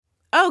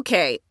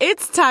Okay,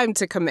 it's time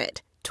to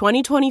commit.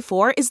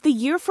 2024 is the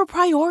year for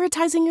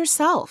prioritizing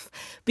yourself.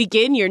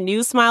 Begin your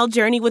new smile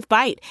journey with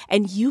Byte,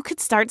 and you could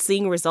start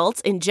seeing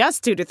results in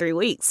just 2 to 3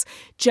 weeks.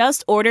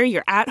 Just order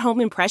your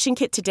at-home impression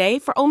kit today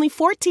for only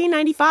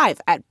 $14.95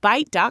 at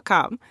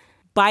Byte.com.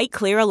 Byte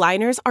Clear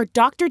aligners are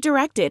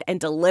doctor-directed and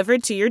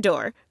delivered to your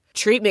door.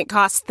 Treatment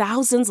costs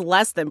thousands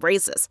less than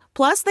braces.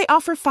 Plus, they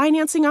offer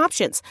financing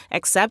options,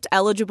 accept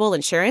eligible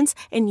insurance,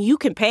 and you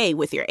can pay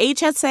with your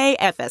HSA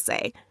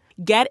FSA.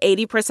 Get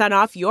 80%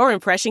 off your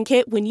impression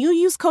kit when you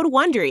use code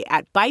WONDERY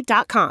at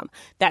Byte.com.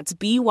 That's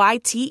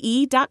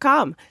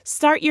BYTE.com.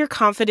 Start your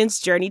confidence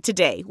journey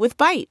today with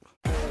Byte.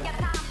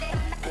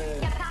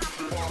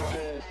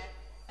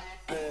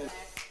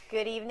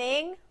 Good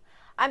evening.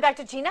 I'm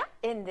Dr. Gina,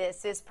 and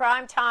this is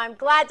Prime Time.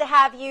 Glad to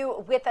have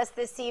you with us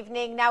this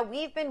evening. Now,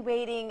 we've been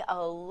waiting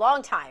a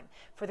long time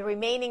for the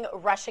remaining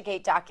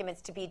Russiagate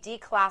documents to be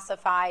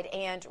declassified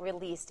and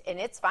released, and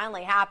it's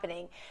finally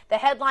happening. The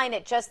headline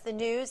at Just the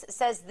News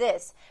says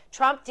this: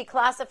 Trump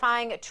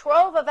declassifying a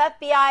trove of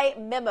FBI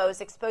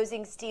memos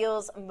exposing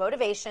Steele's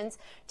motivations,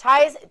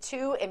 ties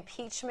to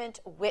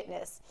impeachment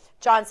witness.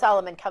 John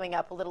Solomon coming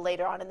up a little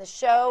later on in the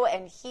show,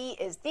 and he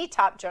is the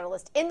top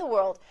journalist in the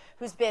world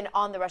who's been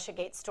on the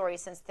Russiagate story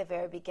since the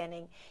very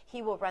beginning.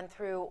 He will run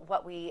through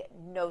what we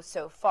know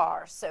so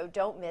far, so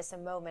don't miss a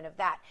moment of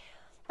that.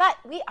 But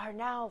we are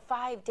now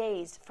 5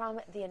 days from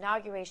the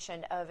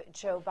inauguration of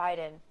Joe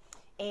Biden,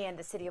 and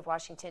the city of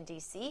Washington,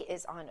 D.C.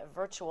 is on a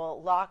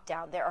virtual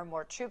lockdown. There are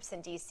more troops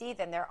in D.C.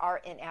 than there are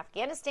in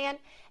Afghanistan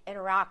and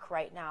Iraq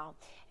right now.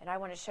 And I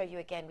want to show you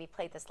again, we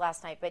played this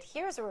last night, but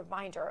here's a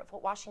reminder of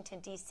what Washington,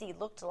 D.C.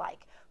 looked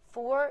like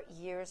 4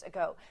 years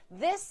ago.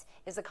 This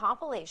is a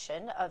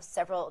compilation of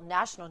several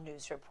national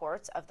news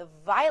reports of the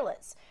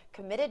violence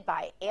committed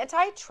by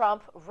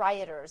anti-Trump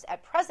rioters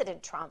at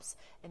President Trump's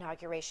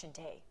Inauguration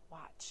Day.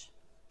 Watch.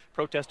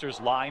 Protesters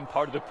lined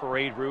part of the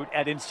parade route,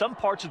 and in some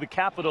parts of the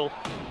Capitol,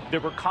 there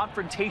were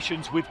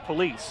confrontations with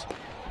police.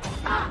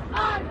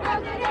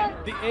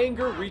 The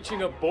anger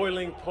reaching a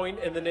boiling point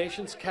in the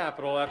nation's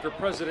capital after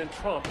President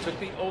Trump took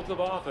the oath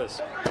of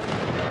office.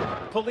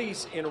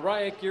 Police in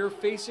riot gear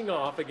facing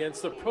off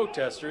against the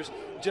protesters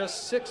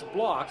just 6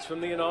 blocks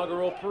from the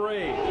inaugural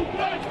parade.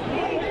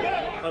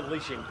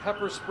 Unleashing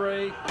pepper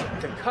spray,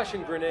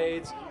 concussion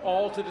grenades,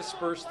 all to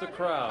disperse the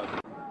crowd.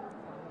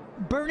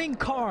 Burning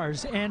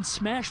cars and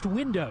smashed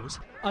windows.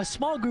 A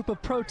small group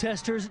of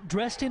protesters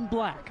dressed in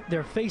black,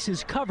 their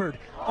faces covered,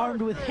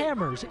 armed with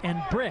hammers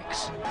and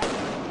bricks.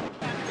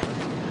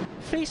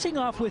 Facing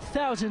off with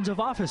thousands of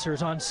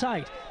officers on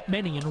site,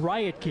 many in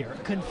riot gear,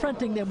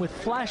 confronting them with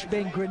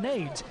flashbang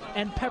grenades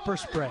and pepper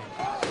spray.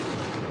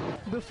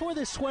 Before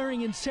the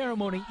swearing-in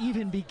ceremony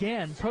even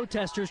began,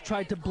 protesters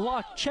tried to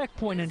block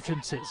checkpoint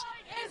entrances.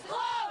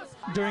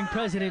 During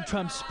President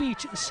Trump's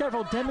speech,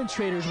 several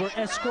demonstrators were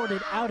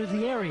escorted out of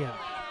the area.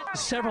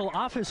 Several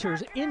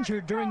officers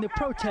injured during the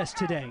protest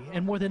today,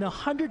 and more than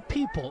 100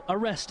 people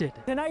arrested.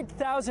 Tonight,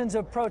 thousands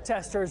of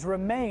protesters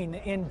remain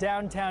in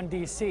downtown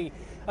D.C.,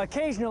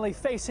 occasionally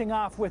facing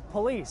off with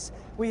police.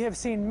 We have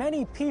seen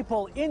many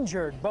people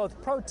injured, both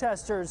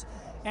protesters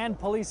and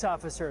police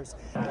officers.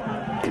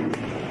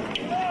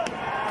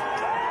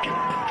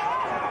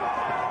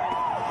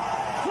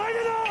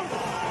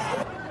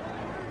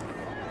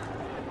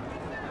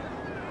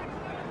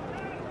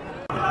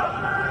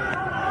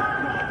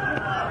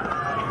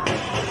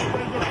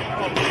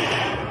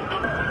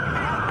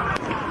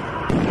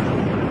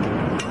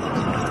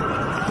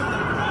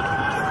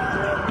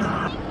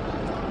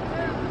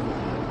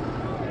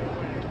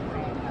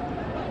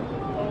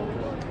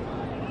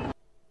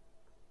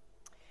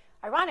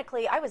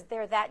 Ironically, I was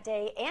there that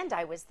day, and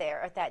I was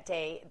there at that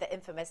day, the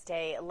infamous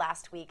day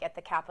last week at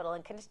the Capitol.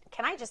 And can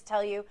I just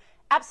tell you,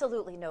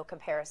 absolutely no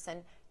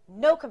comparison.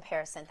 No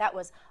comparison. That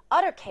was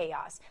utter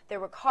chaos.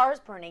 There were cars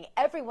burning.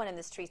 Everyone in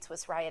the streets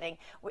was rioting.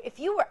 If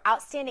you were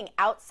standing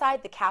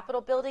outside the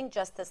Capitol building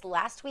just this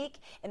last week,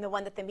 in the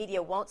one that the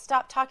media won't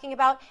stop talking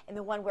about, and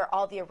the one where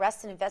all the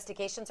arrests and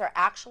investigations are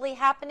actually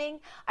happening,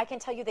 I can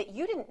tell you that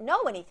you didn't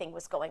know anything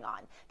was going on,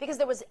 because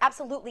there was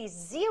absolutely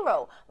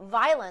zero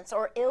violence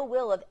or ill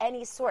will of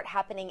any sort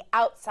happening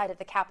outside of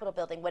the Capitol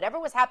building. Whatever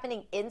was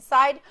happening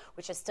inside,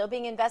 which is still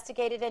being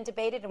investigated and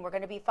debated, and we're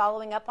going to be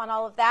following up on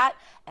all of that,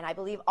 and I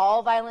believe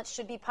all violence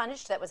should be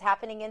punished that was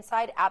happening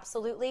inside,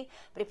 absolutely.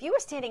 But if you were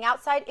standing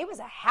outside, it was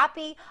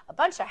a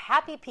bunch of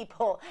happy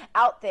people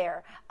out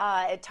there,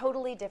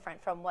 totally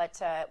different from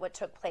what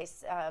took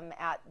place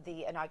at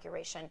the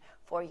inauguration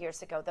 4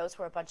 years ago. Those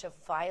were a bunch of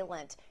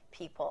violent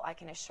people, I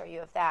can assure you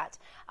of that.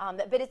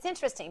 But it's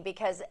interesting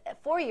because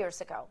 4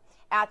 years ago,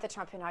 at the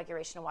Trump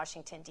inauguration in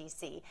Washington,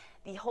 D.C.,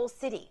 the whole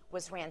city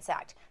was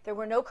ransacked. There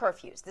were no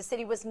curfews. The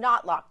city was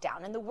not locked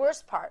down. And the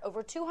worst part,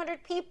 over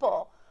 200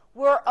 people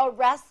were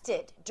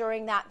arrested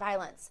during that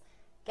violence.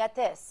 Get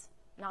this,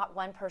 not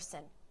one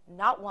person,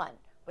 not one,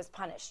 was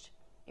punished.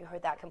 You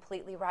heard that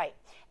completely right.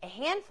 A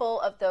handful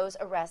of those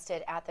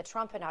arrested at the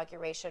Trump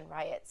inauguration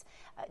riots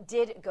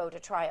did go to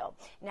trial.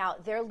 Now,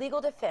 their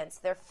legal defense,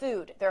 their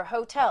food, their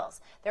hotels,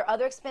 their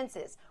other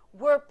expenses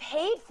were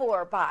paid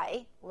for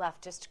by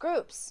leftist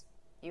groups.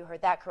 You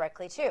heard that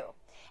correctly, too.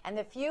 And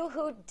the few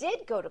who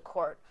did go to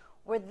court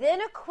were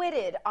then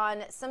acquitted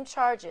on some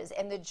charges,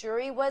 and the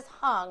jury was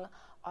hung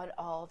on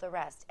all the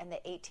rest. And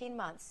the 18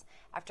 months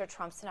after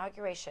Trump's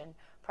inauguration,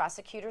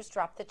 prosecutors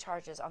dropped the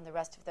charges on the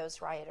rest of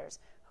those rioters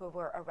who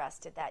were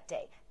arrested that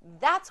day.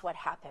 That's what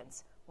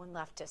happens when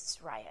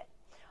leftists riot.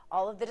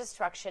 All of the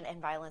destruction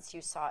and violence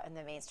you saw in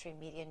the mainstream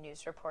media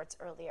news reports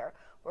earlier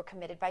were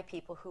committed by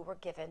people who were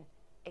given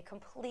a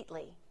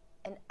completely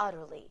and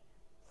utterly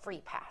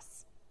free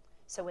pass.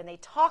 So when they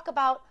talk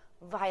about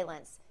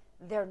violence,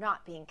 they're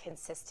not being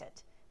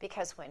consistent.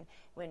 Because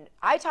when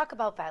I talk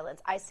about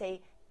violence, I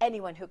say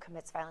anyone who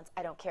commits violence.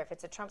 I don't care if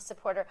it's a Trump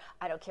supporter.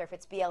 I don't care if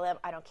it's BLM.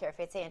 I don't care if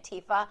it's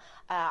Antifa.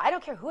 I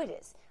don't care who it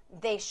is.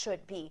 They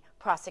should be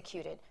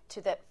prosecuted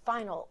to the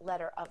final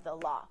letter of the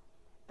law.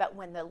 But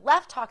when the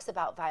left talks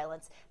about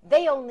violence,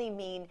 they only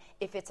mean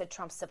if it's a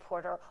Trump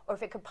supporter or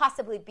if it could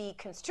possibly be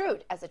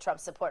construed as a Trump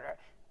supporter.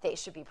 They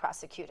should be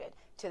prosecuted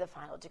to the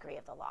final degree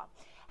of the law.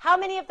 How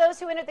many of those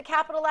who entered the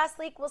Capitol last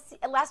week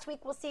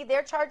will see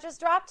their charges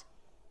dropped?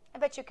 I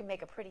bet you can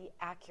make a pretty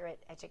accurate,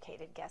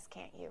 educated guess,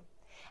 can't you?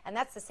 And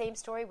that's the same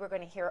story we're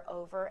going to hear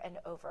over and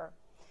over.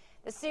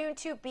 The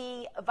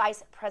soon-to-be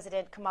Vice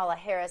President Kamala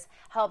Harris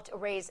helped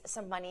raise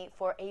some money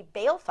for a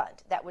bail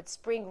fund that would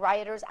spring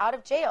rioters out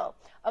of jail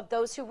of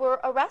those who were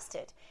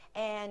arrested.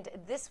 And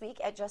this week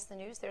at Just the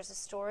News, there's a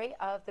story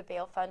of the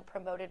bail fund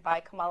promoted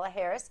by Kamala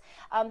Harris.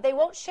 They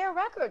won't share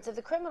records of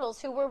the criminals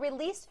who were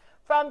released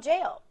from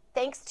jail,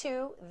 thanks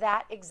to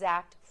that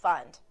exact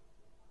fund.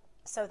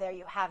 So there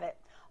you have it.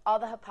 All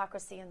the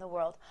hypocrisy in the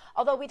world.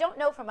 Although we don't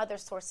know from other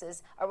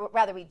sources, or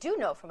rather we do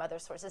know from other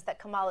sources, that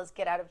Kamala's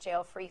Get Out of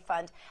Jail Free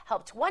Fund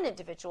helped one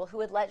individual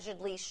who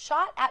allegedly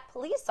shot at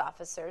police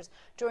officers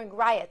during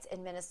riots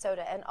in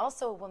Minnesota, and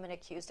also a woman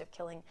accused of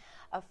killing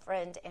a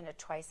friend and a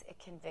twice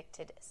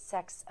convicted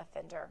sex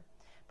offender.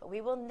 But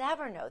we will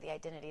never know the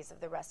identities of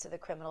the rest of the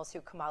criminals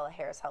who Kamala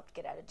Harris helped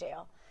get out of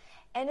jail.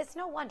 And it's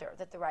no wonder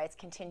that the riots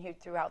continued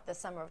throughout the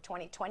summer of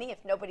 2020.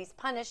 If nobody's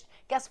punished,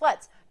 guess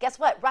what?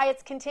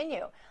 Riots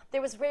continue.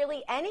 There was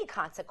rarely any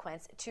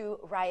consequence to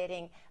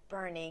rioting,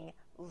 burning,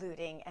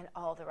 looting, and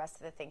all the rest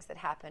of the things that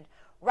happened.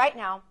 Right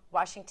now,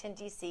 Washington,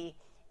 D.C.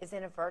 is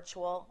in a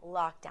virtual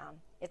lockdown.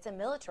 It's a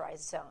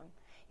militarized zone.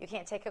 You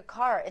can't take a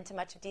car into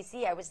much of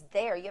D.C. I was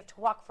there. You have to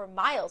walk for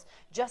miles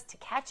just to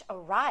catch a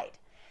ride.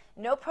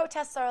 No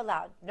protests are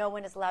allowed. No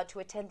one is allowed to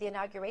attend the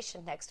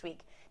inauguration next week.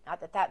 Not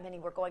that many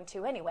were going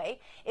to anyway.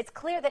 It's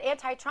clear that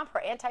anti-Trump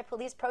or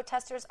anti-police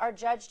protesters are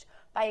judged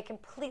by a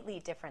completely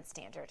different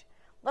standard.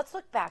 Let's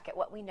look back at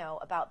what we know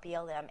about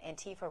BLM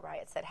Antifa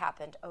riots that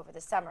happened over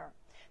the summer.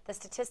 The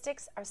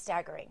statistics are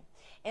staggering.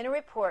 In a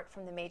report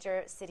from the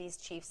Major Cities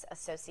Chiefs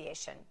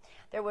Association,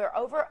 there were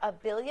over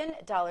 $1 billion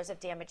of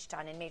damage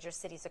done in major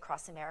cities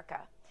across America.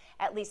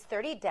 At least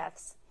 30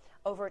 deaths,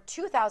 over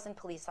 2,000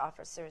 police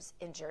officers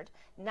injured,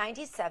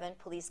 97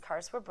 police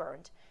cars were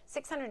burned,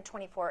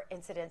 624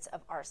 incidents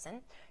of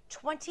arson,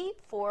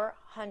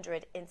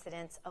 2,400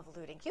 incidents of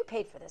looting. You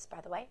paid for this,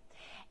 by the way.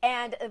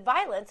 And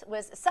violence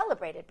was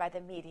celebrated by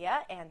the media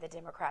and the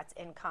Democrats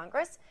in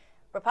Congress.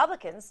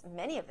 Republicans,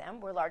 many of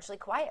them, were largely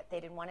quiet. They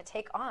didn't want to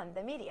take on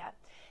the media.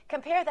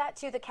 Compare that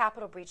to the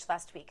Capitol breach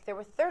last week. There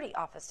were 30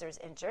 officers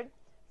injured,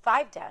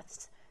 5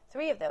 deaths.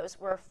 3 of those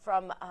were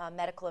from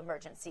medical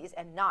emergencies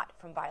and not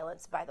from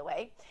violence, by the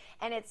way.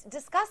 And it's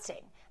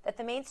disgusting that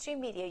the mainstream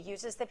media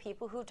uses the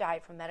people who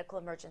died from medical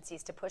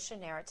emergencies to push a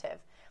narrative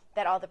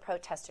that all the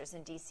protesters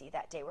in D.C.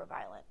 that day were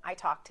violent. I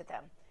talked to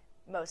them.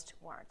 Most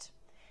weren't.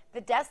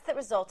 The deaths that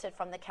resulted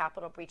from the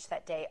Capitol breach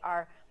that day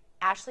are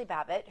Ashley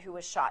Babbitt, who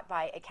was shot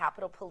by a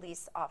Capitol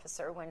police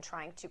officer when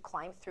trying to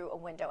climb through a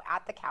window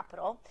at the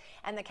Capitol,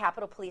 and the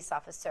Capitol police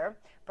officer,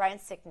 Brian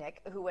Sicknick,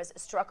 who was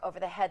struck over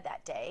the head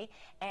that day,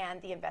 and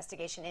the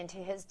investigation into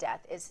his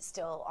death is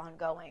still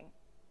ongoing.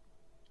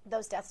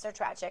 Those deaths are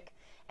tragic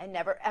and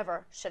never,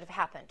 ever should have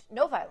happened.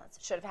 No violence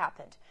should have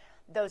happened.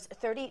 Those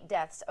 30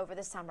 deaths over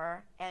the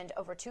summer and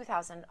over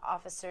 2,000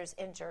 officers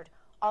injured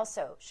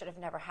also should have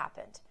never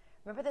happened.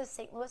 Remember the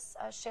St. Louis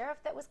sheriff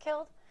that was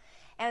killed?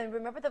 And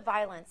remember, the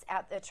violence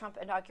at the Trump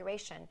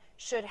inauguration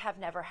should have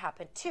never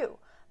happened too.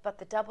 But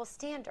the double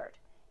standard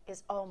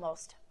is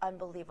almost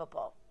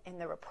unbelievable in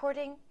the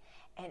reporting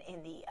and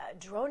in the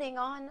droning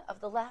on of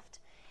the left.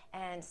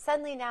 And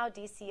suddenly now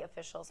D.C.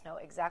 officials know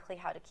exactly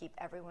how to keep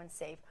everyone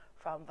safe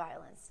from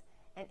violence.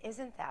 And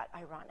isn't that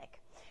ironic?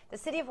 The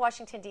city of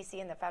Washington,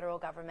 D.C. and the federal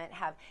government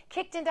have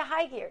kicked into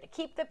high gear to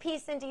keep the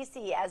peace in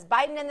D.C. as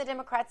Biden and the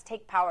Democrats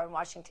take power in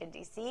Washington,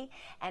 D.C.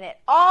 And it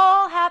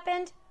all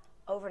happened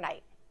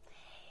overnight.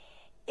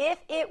 If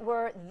it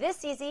were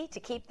this easy to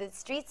keep the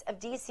streets of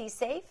D.C.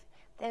 safe,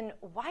 then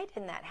why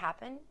didn't that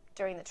happen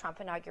during the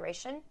Trump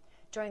inauguration?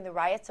 during the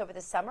riots over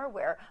the summer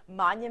where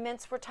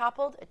monuments were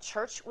toppled, a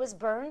church was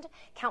burned,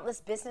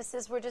 countless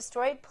businesses were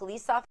destroyed,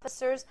 police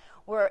officers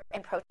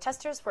and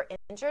protesters were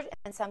injured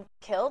and some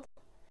killed.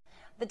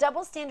 The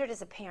double standard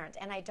is apparent,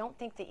 and I don't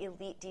think the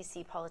elite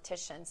D.C.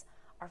 politicians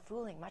are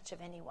fooling much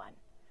of anyone.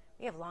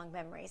 We have long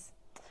memories.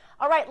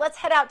 All right, let's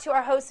head out to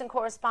our hosts and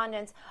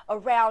correspondents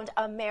around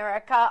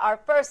America. Our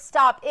first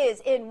stop is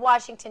in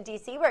Washington,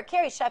 D.C., where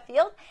Carrie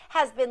Sheffield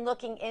has been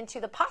looking into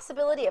the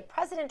possibility of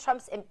President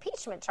Trump's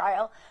impeachment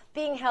trial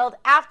being held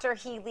after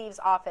he leaves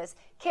office.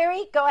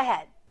 Carrie, go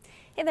ahead.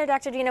 Hey there,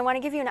 Dr. Dean. I want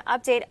to give you an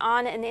update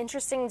on an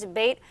interesting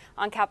debate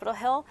on Capitol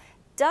Hill.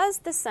 Does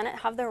the Senate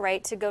have the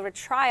right to go to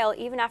trial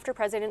even after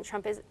President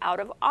Trump is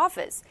out of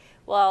office?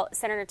 Well,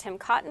 Senator Tim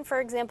Cotton,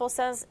 for example,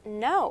 says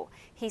no.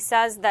 He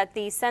says that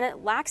the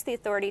Senate lacks the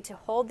authority to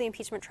hold the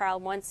impeachment trial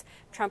once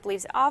Trump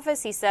leaves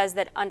office. He says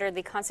that under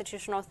the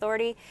constitutional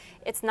authority,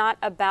 it's not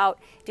about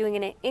doing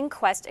an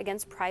inquest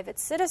against private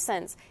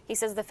citizens. He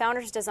says the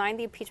founders designed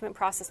the impeachment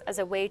process as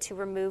a way to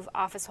remove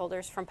office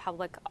holders from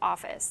public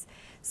office.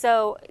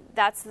 So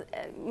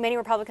many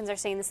Republicans are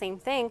saying the same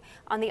thing.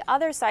 On the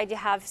other side, you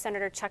have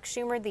Senator Chuck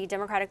Schumer, the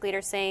Democratic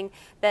leader, saying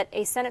that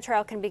a Senate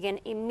trial can begin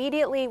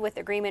immediately with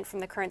agreement from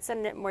the current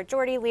Senate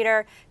Majority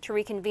Leader to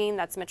reconvene.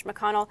 That's Mitch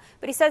McConnell.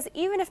 But he says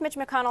even if Mitch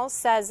McConnell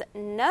says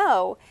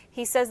no,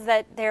 he says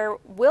that there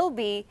will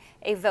be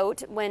a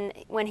vote when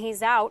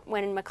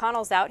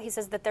McConnell's out. He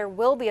says that there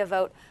will be a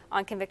vote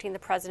on convicting the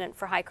president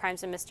for high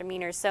crimes and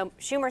misdemeanors. So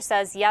Schumer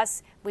says,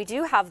 yes, we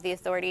do have the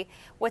authority.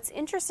 What's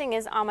interesting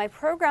is on my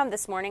program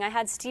this morning, I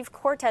had Steve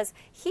Cortez.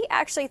 He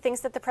actually thinks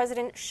that the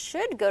president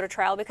should go to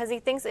trial because he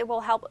thinks it will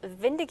help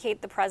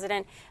vindicate the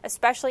president,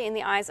 especially in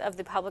the eyes of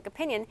the public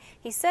opinion.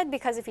 He said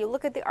because if you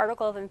look at the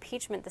article of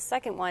impeachment, the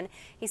second one,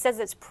 he says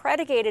it's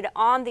predicated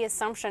on the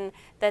assumption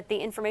that the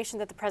information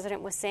that the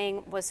president was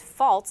saying was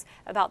false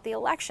about the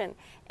election.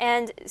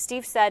 And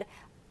Steve said,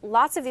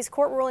 lots of these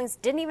court rulings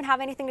didn't even have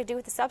anything to do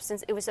with the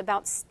substance. It was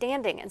about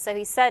standing. And so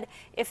he said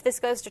if this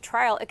goes to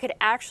trial, it could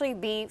actually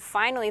be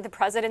finally the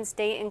president's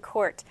day in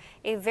court.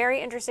 A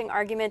very interesting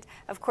argument.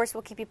 Of course,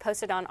 we'll keep you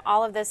posted on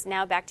all of this.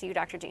 Now back to you,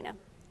 Dr. Gina.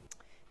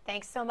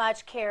 Thanks so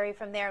much, Carrie,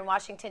 from there in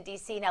Washington,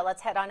 D.C. Now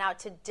let's head on out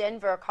to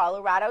Denver,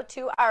 Colorado,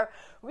 to our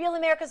Real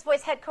America's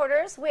Voice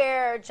headquarters,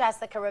 where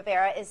Jessica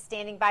Rivera is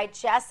standing by.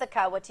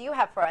 Jessica, what do you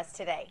have for us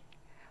today?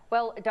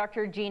 Well,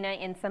 Dr. Gina,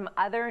 in some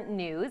other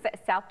news,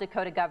 South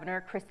Dakota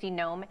Governor Kristi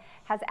Noem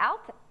has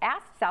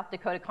asked South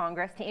Dakota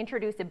Congress to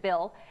introduce a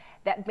bill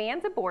that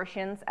bans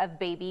abortions of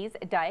babies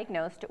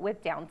diagnosed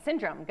with Down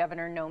syndrome.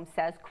 Governor Noem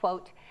says,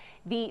 quote,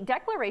 "The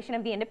Declaration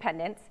of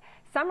Independence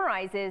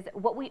summarizes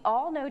what we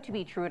all know to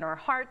be true in our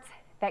hearts,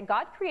 that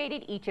God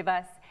created each of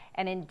us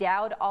and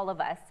endowed all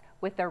of us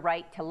with the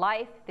right to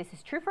life. This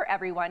is true for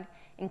everyone,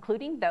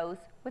 including those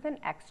with an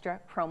extra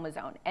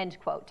chromosome," end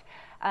quote.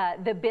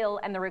 The bill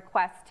and the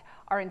request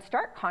are in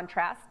stark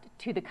contrast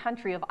to the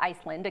country of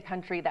Iceland, a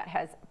country that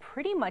has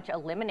pretty much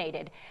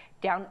eliminated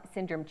Down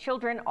syndrome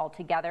children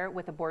altogether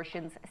with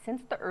abortions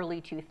since the early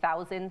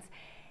 2000s.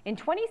 In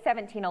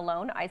 2017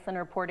 alone, Iceland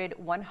reported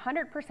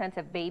 100%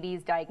 of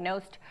babies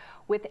diagnosed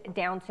with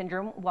Down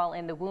syndrome while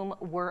in the womb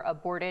were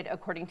aborted,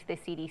 according to the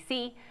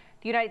CDC.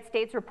 The United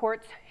States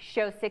reports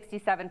show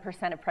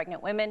 67% of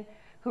pregnant women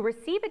who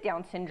receive a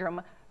Down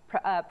syndrome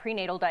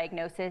prenatal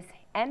diagnosis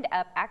end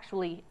up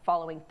actually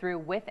following through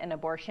with an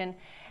abortion.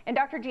 And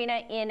Dr.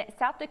 Gina, in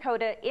South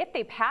Dakota, if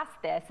they pass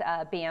this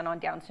ban on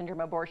Down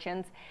syndrome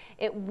abortions,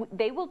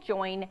 they will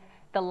join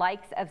the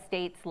likes of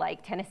states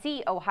like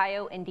Tennessee,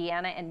 Ohio,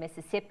 Indiana, and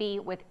Mississippi,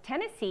 with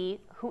Tennessee,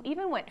 who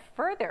even went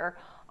further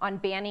on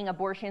banning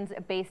abortions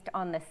based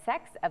on the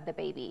sex of the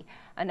baby.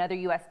 Another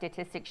U.S.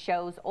 statistic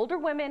shows older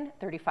women,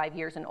 35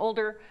 years and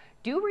older,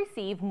 do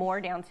receive more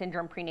Down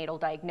syndrome prenatal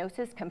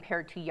diagnosis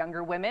compared to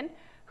younger women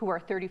who are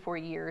 34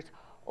 years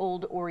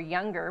old or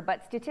younger.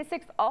 But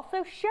statistics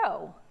also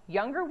show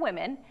younger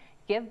women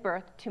give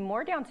birth to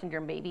more Down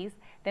syndrome babies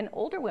than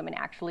older women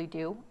actually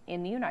do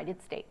in the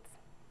United States.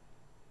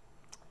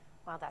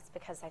 Well, that's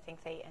because I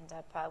think they end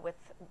up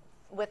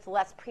with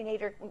less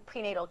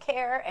prenatal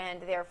care,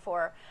 and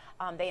therefore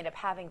they end up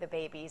having the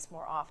babies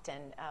more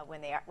often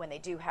when they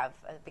do have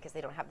because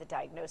they don't have the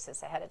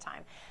diagnosis ahead of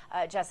time.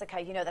 Jessica,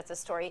 you know that's a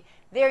story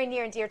very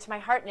near and dear to my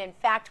heart, and in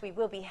fact we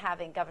will be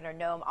having Governor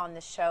Noem on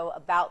the show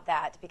about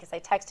that, because I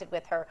texted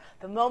with her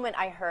the moment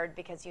I heard,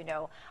 because you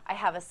know I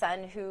have a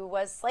son who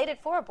was slated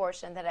for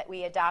abortion that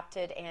we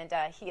adopted, and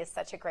he is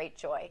such a great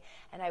joy,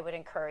 and I would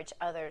encourage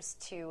others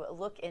to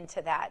look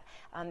into that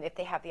if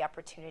they have the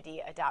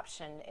opportunity.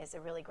 Adoption is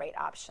a really great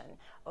option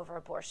over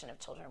abortion of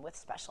children with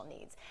special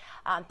needs.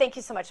 Thank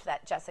you so much for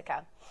that,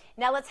 Jessica.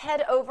 Now let's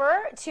head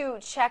over to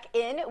check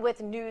in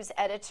with news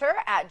editor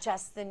at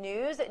Just the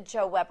News,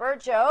 Joe Weber.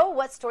 Joe,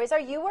 what stories are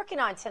you working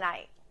on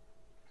tonight?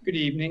 Good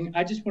evening.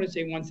 I just want to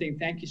say one thing.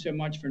 Thank you so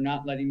much for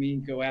not letting me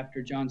go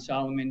after John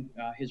Solomon.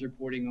 His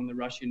reporting on the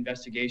Russia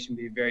investigation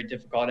would be a very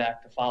difficult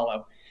act to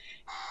follow.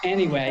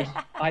 Anyway,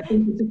 I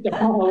think it's just a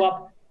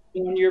follow-up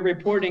when you're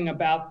reporting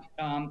about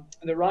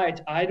the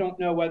riots, I don't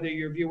know whether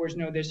your viewers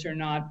know this or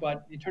not,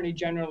 but the Attorney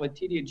General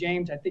Letitia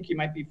James, I think you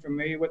might be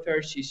familiar with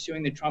her. She's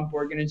suing the Trump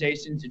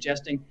Organization,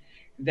 suggesting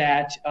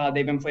that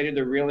they've inflated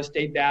their real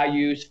estate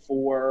values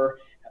for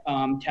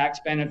tax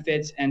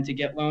benefits and to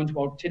get loans.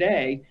 Well,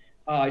 today,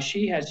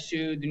 she has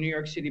sued the New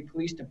York City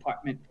Police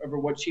Department over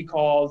what she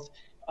calls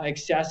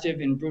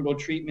excessive and brutal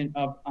treatment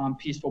of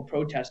peaceful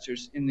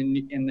protesters in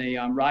the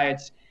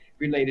riots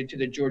related to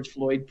the George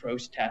Floyd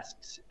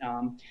protests.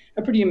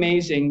 Pretty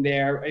amazing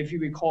there. If you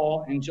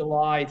recall, in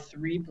July,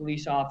 3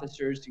 police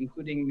officers,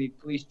 including the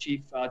police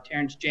chief,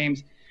 Terrence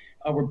James,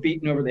 were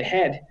beaten over the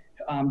head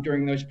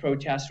during those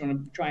protests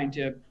when trying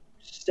to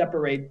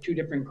separate 2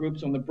 different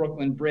groups on the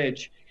Brooklyn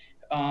Bridge.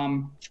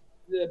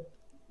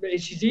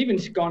 She's even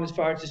gone as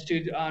far as to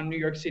sue New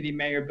York City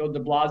Mayor Bill de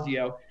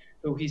Blasio,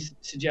 who he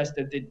suggests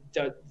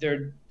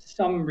that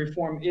some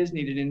reform is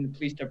needed in the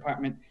police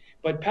department.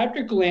 But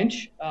Patrick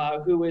Lynch,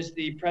 who is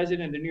the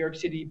president of the New York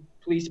City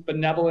Police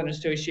Benevolent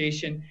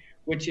Association,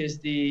 which is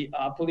the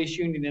police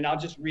union, and I'll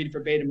just read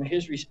verbatim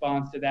his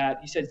response to that.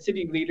 He said,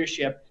 city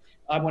leadership,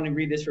 I want to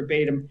read this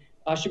verbatim,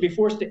 should be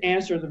forced to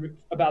answer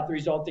about the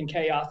resulting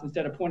chaos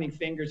instead of pointing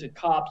fingers at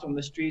cops on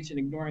the streets and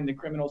ignoring the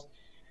criminals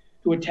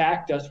who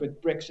attacked us with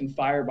bricks and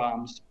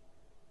firebombs.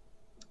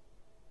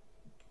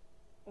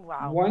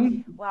 Wow.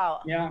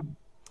 Wow. Yeah.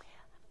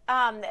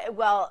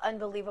 Well,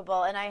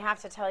 unbelievable. And I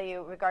have to tell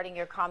you regarding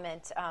your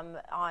comment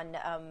on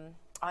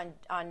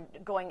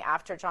going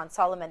after John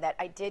Solomon that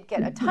I did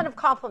get a ton of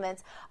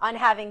compliments on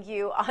having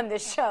you on the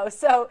show.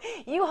 So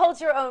you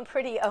hold your own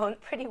pretty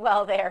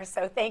well there.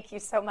 So thank you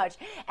so much.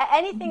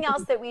 Anything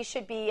else that we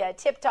should be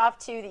tipped off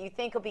to that you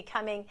think will be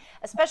coming,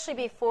 especially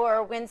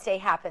before Wednesday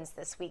happens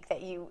this week,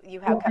 that you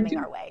have coming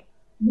our way?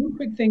 One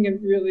quick thing,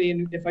 and really,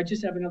 and if I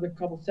just have another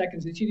couple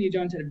seconds, Letitia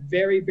Jones had a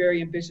very,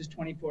 very ambitious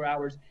 24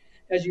 hours.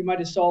 As you might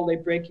have saw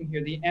late breaking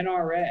here, the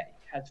NRA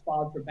has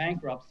filed for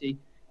bankruptcy.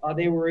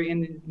 They were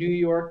in New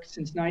York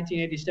since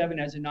 1987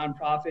 as a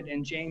nonprofit,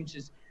 and James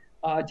has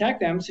attacked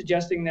them,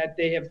 suggesting that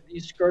they have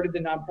skirted the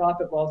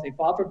nonprofit laws. They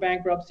filed for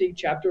bankruptcy,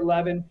 Chapter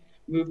 11,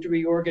 moved to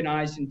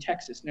reorganize in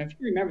Texas. Now, if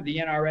you remember the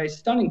NRA,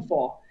 stunning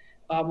fall,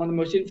 one of the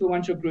most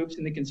influential groups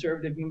in the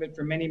conservative movement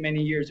for many,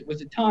 many years. It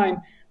was a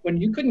time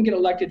when you couldn't get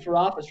elected for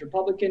office,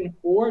 Republican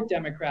or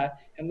Democrat,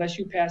 unless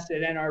you passed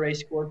that NRA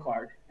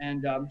scorecard.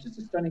 And just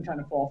a stunning kind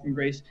of fall from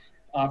grace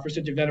for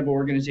such a venerable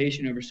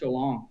organization over so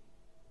long.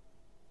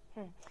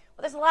 Well,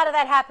 there's a lot of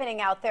that happening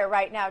out there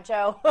right now,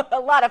 Joe. A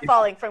lot of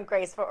falling from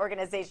grace for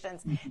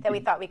organizations that we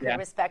thought we could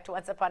respect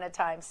once upon a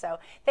time. So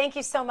thank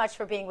you so much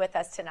for being with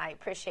us tonight.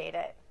 Appreciate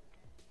it.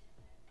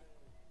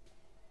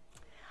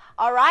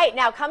 All right,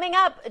 now coming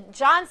up,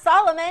 John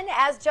Solomon,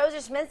 as Joe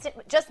just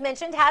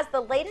mentioned, has the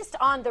latest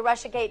on the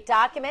Russiagate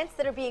documents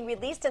that are being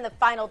released in the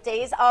final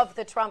days of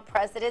the Trump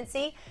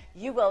presidency.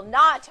 You will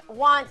not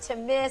want to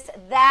miss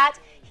that.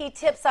 He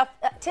tips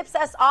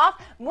us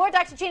off. More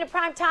Dr. Gina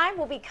Primetime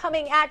will be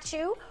coming at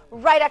you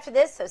right after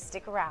this, so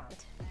stick around.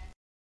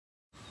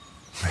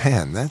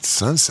 Man, that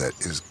sunset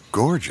is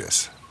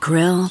gorgeous.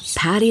 Grill,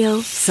 patio,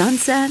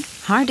 sunset.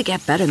 Hard to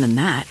get better than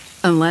that.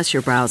 Unless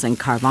you're browsing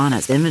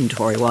Carvana's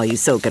inventory while you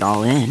soak it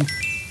all in.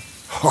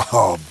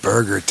 Oh,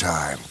 burger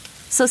time.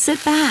 So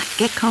sit back,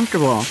 get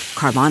comfortable.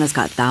 Carvana's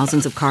got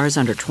thousands of cars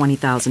under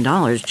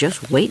 $20,000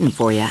 just waiting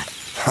for you.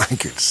 I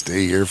could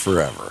stay here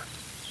forever.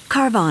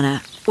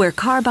 Carvana, where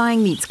car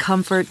buying meets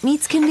comfort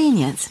meets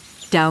convenience.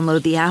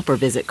 Download the app or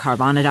visit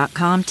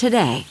Carvana.com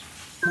today.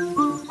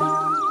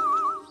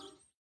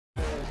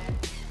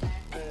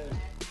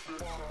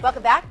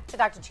 Welcome back to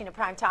Dr. Gina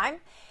Primetime.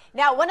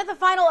 Now, one of the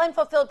final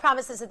unfulfilled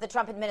promises of the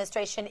Trump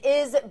administration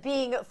is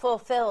being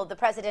fulfilled. The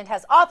president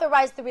has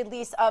authorized the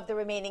release of the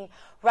remaining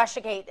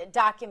Russiagate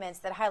documents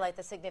that highlight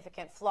the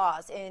significant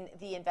flaws in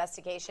the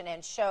investigation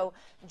and show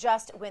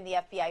just when the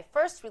FBI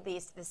first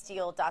released the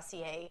Steele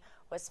dossier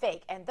was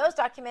fake. And those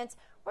documents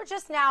were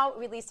just now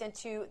released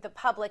into the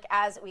public,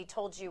 as we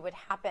told you would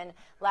happen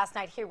last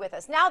night. Here with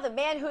us now, the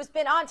man who's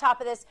been on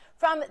top of this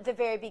from the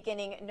very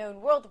beginning,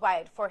 known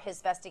worldwide for his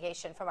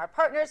investigation, from our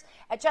partners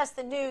at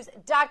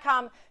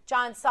justthenews.com,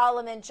 John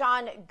Solomon.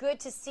 John, good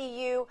to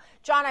see you.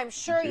 John, I'm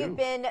sure you've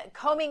been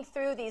combing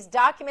through these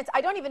documents.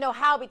 I don't even know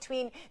how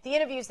between the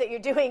interviews that you're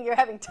doing, you're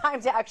having time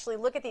to actually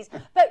look at these.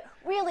 But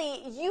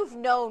really, you've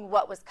known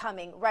what was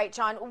coming, right,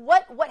 John?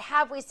 What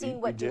have we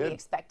seen? What do we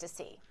expect to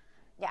see?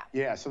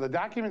 Yeah, so the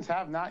documents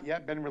have not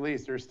yet been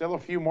released. There's still a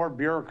few more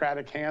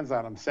bureaucratic hands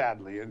on them,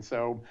 sadly. And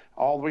so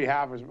all we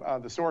have is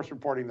the source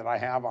reporting that I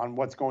have on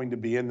what's going to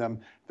be in them.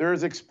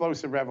 There's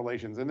explosive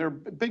revelations, and they're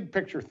big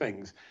picture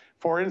things.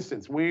 For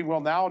instance, we will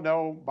now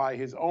know by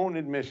his own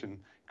admission,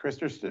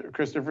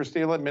 Christopher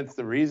Steele admits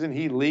the reason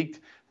he leaked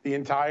the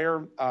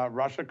entire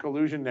Russia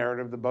collusion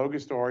narrative, the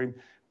bogus story,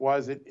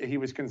 was that he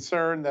was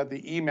concerned that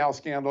the email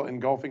scandal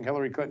engulfing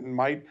Hillary Clinton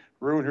might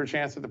ruin her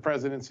chance at the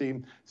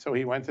presidency, so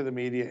he went to the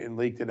media and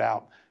leaked it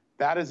out.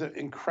 That is an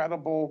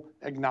incredible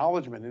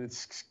acknowledgement, and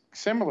it's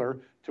similar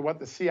to what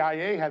the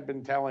CIA had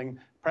been telling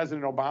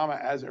President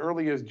Obama as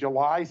early as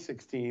July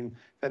 16,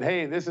 that,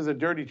 hey, this is a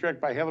dirty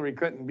trick by Hillary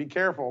Clinton, be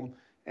careful.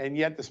 And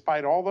yet,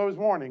 despite all those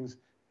warnings,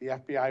 the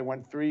FBI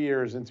went 3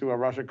 years into a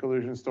Russia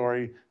collusion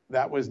story.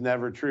 That was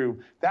never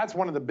true. That's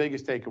one of the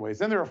biggest takeaways.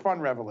 Then there are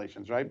fun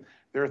revelations, right?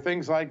 There are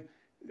things like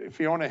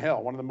Fiona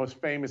Hill, one of the most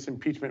famous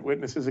impeachment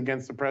witnesses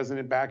against the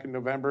president back in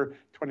November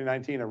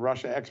 2019, a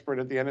Russia expert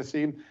at the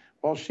NSC.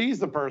 Well, she's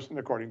the person,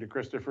 according to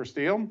Christopher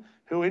Steele,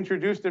 who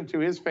introduced him to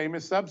his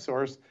famous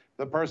subsource,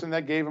 the person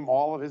that gave him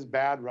all of his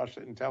bad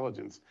Russia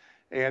intelligence.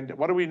 And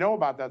what do we know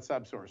about that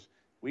subsource?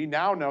 We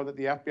now know that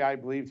the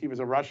FBI believed he was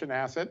a Russian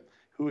asset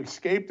who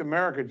escaped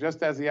America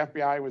just as the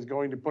FBI was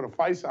going to put a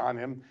FISA on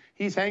him.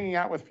 He's hanging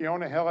out with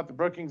Fiona Hill at the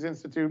Brookings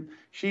Institute.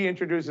 She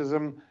introduces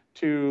him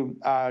to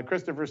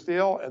Christopher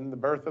Steele, and the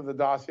birth of the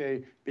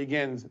dossier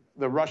begins.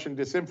 The Russian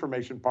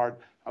disinformation part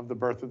of the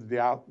birth of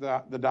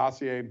the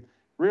dossier.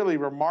 Really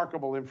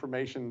remarkable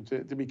information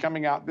to be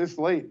coming out this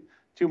late,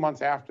 2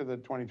 months after the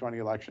 2020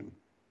 election.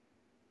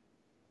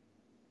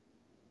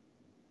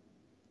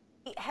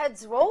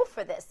 Head's role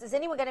for this? Is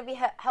anyone going to be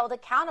held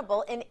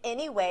accountable in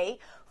any way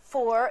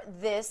for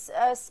this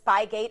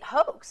Spygate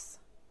hoax?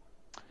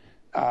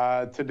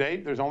 To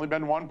date, there's only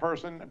been one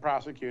person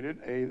prosecuted,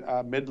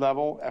 a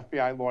mid-level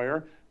FBI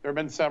lawyer. There have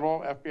been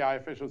several FBI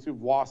officials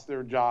who've lost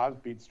their jobs,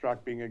 Pete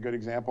Strzok being a good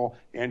example,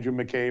 Andrew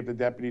McCabe, the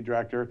deputy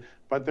director.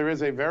 But there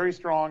is a very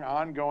strong,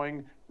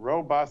 ongoing,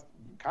 robust,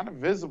 kind of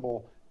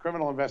visible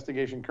criminal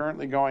investigation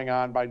currently going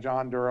on by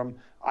John Durham.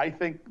 I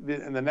think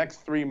that in the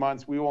next 3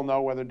 months, we will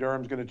know whether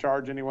Durham's going to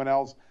charge anyone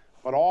else.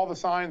 But all the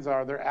signs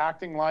are they're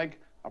acting like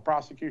a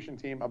prosecution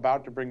team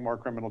about to bring more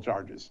criminal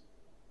charges.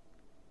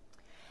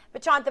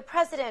 But, John, the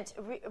president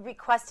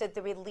requested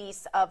the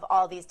release of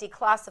all these,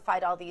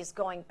 declassified all these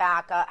going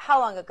back. How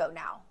long ago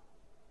now?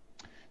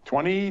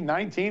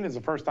 2019 is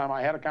the first time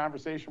I had a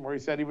conversation where he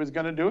said he was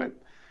going to do it.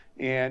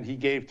 And he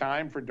gave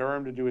time for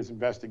Durham to do his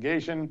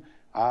investigation.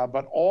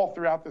 But all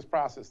throughout this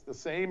process, the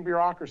same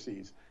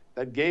bureaucracies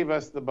that gave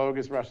us the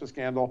bogus Russia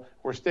scandal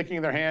were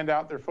sticking their hand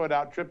out, their foot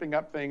out, tripping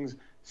up things,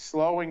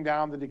 slowing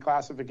down the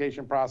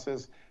declassification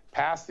process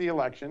past the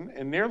election,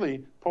 and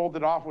nearly pulled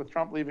it off with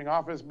Trump leaving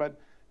office. But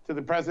to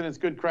the president's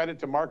good credit,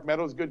 to Mark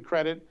Meadows' good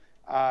credit,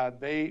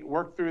 they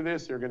worked through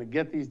this. They're going to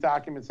get these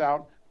documents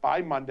out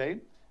by Monday,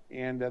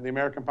 and the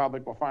American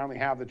public will finally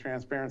have the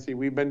transparency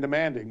we've been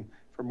demanding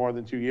for more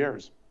than 2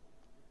 years.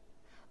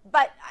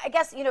 But I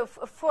guess, you know,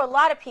 for a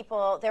lot of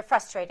people, they're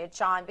frustrated,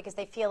 John, because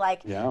they feel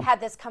like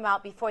had this come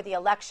out before the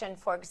election,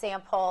 for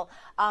example,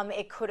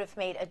 it could have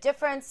made a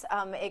difference.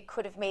 It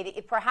could have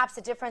made perhaps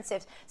a difference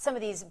if some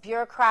of these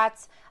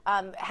bureaucrats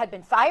had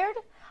been fired.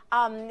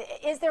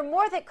 Is there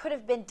more that could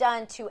have been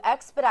done to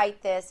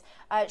expedite this?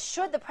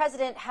 Should the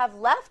president have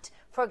left,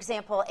 for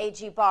example,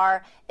 A.G.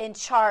 Barr in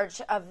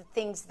charge of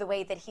things the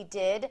way that he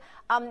did?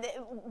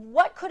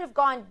 What could have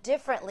gone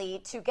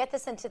differently to get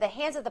this into the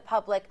hands of the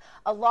public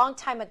a long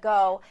time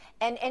ago?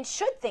 And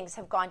should things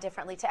have gone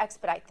differently to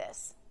expedite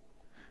this?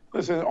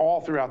 Listen, all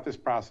throughout this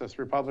process,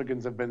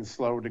 Republicans have been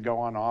slow to go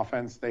on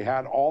offense. They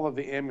had all of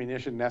the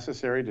ammunition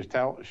necessary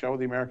to show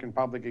the American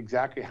public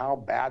exactly how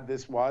bad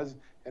this was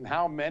and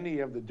how many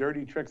of the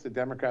dirty tricks that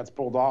Democrats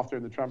pulled off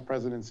during the Trump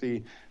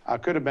presidency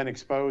could have been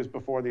exposed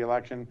before the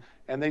election.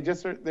 And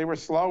they were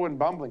slow and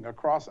bumbling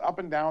across up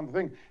and down the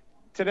thing.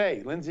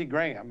 Today, Lindsey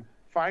Graham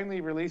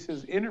finally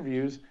releases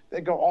interviews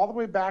that go all the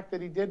way back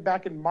that he did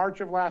back in March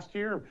of last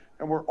year,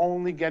 and we're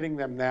only getting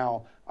them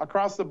now.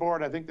 Across the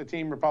board, I think the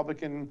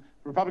Republican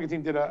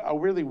team did a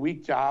really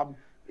weak job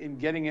in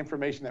getting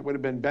information that would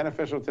have been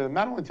beneficial to them,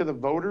 not only to the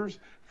voters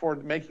for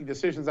making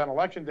decisions on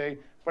Election Day,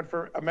 but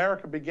for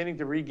America beginning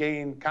to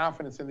regain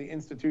confidence in the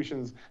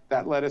institutions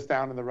that let us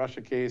down in the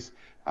Russia case.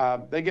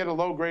 They get a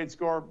low-grade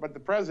score, but the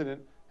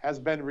president has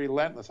been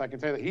relentless. I can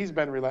tell you that he's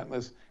been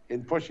relentless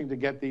in pushing to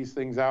get these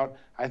things out.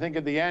 I think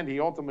at the end, he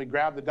ultimately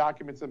grabbed the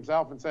documents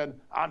himself and said,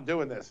 I'm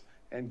doing this.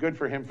 And good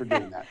for him for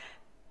doing that.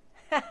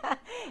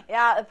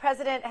 Yeah, the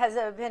president has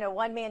been a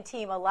one-man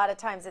team a lot of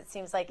times, it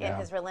seems like, in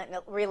his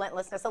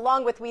relentlessness,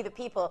 along with we the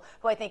people,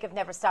 who I think have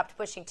never stopped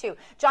pushing too.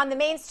 John, the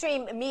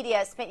mainstream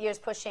media spent years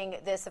pushing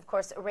this, of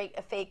course,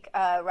 fake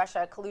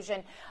Russia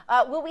collusion.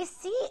 Will we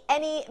see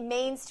any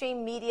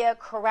mainstream media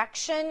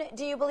correction,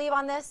 do you believe,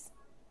 on this?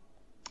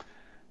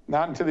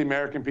 Not until the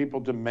American people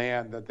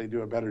demand that they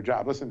do a better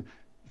job. Listen,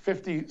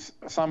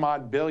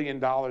 $50-some-odd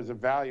billion of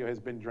value has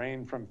been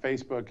drained from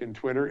Facebook and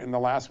Twitter in the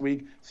last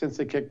week since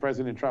they kicked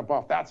President Trump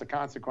off. That's a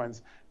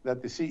consequence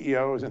that the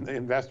CEOs and the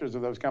investors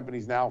of those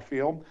companies now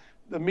feel.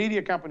 The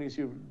media companies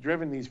who've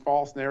driven these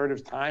false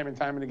narratives time and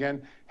time and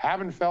again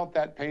haven't felt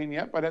that pain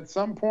yet, but at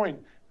some point,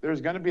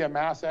 there's going to be a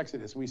mass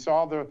exodus. We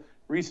saw the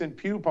recent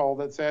Pew poll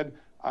that said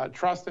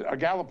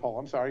Gallup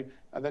poll,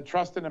 that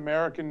trust in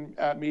American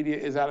media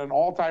is at an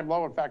all-time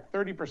low. In fact,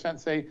 30%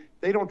 say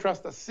they don't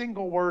trust a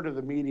single word of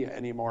the media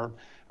anymore.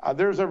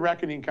 There's a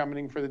reckoning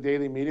coming for the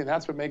daily media, and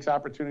that's what makes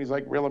opportunities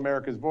like Real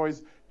America's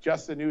Voice,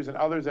 Just the News, and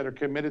others that are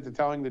committed to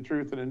telling the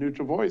truth in a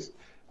neutral voice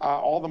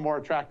all the more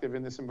attractive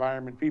in this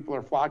environment. People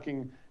are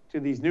flocking to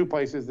these new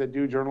places that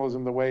do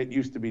journalism the way it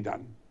used to be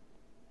done.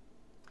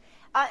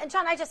 And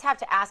John, I just have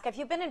to ask, have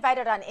you been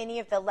invited on any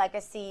of the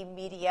legacy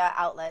media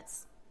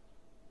outlets?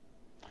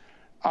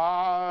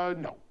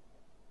 No.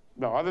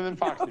 No, other than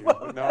Fox News.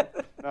 But no.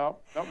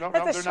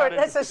 That's a short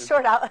answer.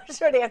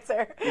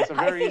 It's a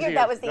very I figured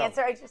that was the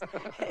answer.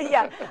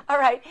 Yeah. All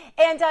right.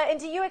 And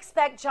do you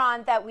expect,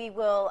 John, that we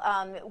will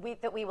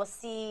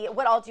see?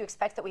 What all do you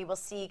expect that we will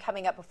see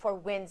coming up before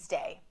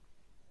Wednesday?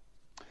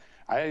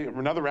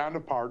 Another round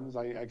of pardons.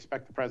 I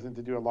expect the president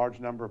to do a large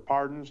number of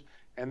pardons,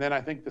 and then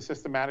I think the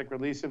systematic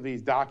release of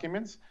these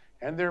documents.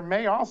 And there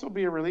may also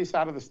be a release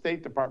out of the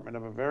State Department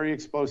of a very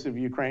explosive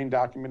Ukraine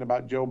document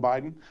about Joe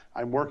Biden.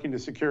 I'm working to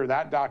secure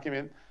that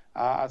document.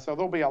 So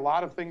there'll be a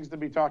lot of things to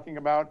be talking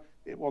about.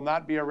 It will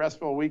not be a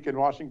restful week in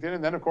Washington.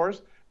 And then, of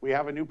course, we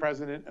have a new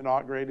president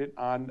inaugurated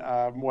on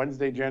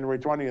Wednesday, January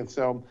 20th.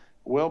 So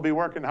we'll be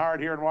working hard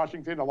here in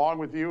Washington, along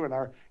with you and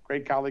our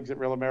great colleagues at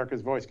Real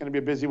America's Voice. It's going to be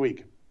a busy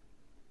week.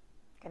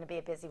 Going to be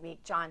a busy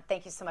week. John,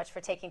 thank you so much for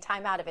taking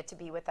time out of it to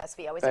be with us.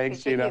 We always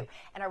Thanks, appreciate Gina. you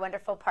and our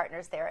wonderful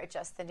partners there at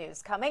Just the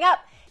News. Coming up,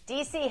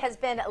 D.C. has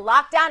been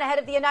locked down ahead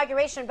of the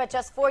inauguration, but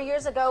just 4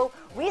 years ago,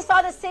 we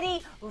saw the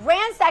city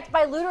ransacked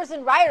by looters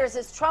and rioters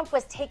as Trump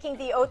was taking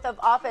the oath of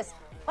office.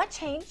 What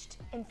changed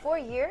in 4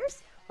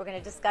 years? We're going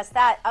to discuss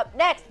that up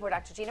next. We're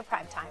Dr. Gina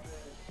Primetime.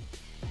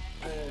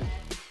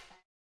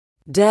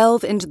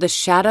 Delve into the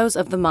shadows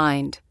of the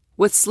mind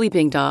with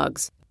Sleeping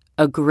Dogs,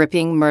 a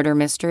gripping murder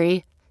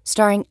mystery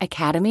starring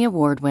Academy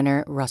Award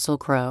winner Russell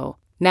Crowe.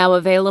 Now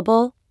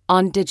available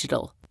on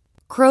digital.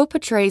 Crowe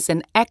portrays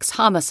an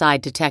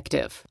ex-homicide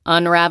detective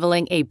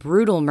unraveling a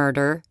brutal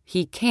murder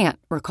he can't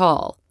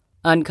recall.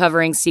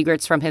 Uncovering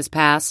secrets from his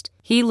past,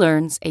 he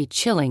learns a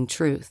chilling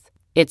truth.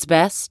 It's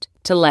best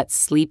to let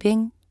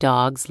sleeping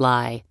dogs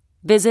lie.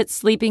 Visit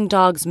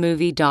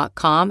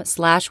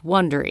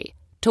sleepingdogsmovie.com/Wondery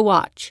to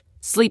watch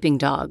Sleeping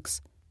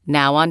Dogs,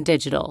 now on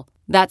digital.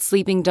 That's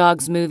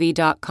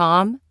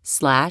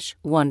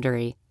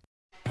sleepingdogsmovie.com/Wondery.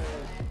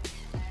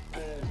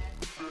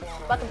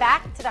 Welcome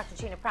back to Dr.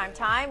 Gina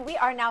Primetime. We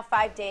are now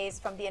 5 days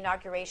from the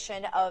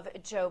inauguration of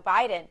Joe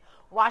Biden.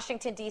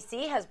 Washington,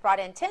 D.C. has brought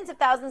in tens of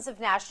thousands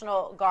of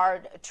National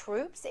Guard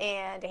troops,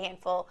 and a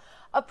handful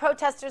of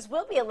protesters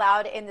will be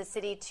allowed in the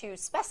city to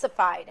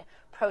specified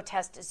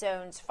protest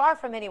zones, far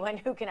from anyone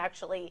who can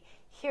actually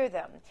hear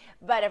them.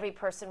 But every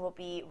person will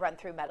be run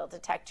through metal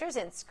detectors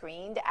and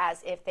screened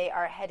as if they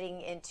are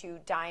heading in to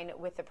dine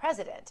with the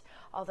president.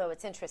 Although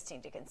it's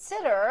interesting to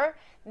consider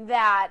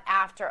that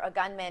after a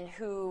gunman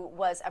who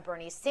was a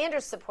Bernie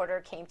Sanders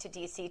supporter came to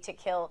D.C. to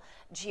kill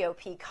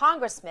GOP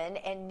congressman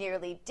and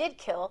nearly did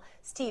kill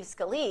Steve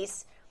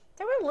Scalise,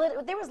 there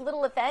was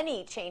little, if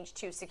any, change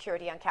to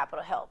security on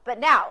Capitol Hill. But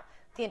now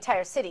the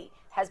entire city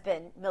has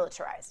been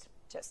militarized.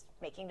 Just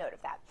making note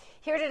of that.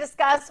 Here to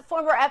discuss,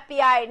 former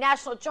FBI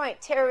National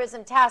Joint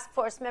Terrorism Task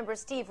Force member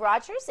Steve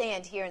Rogers,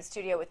 and here in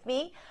studio with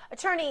me,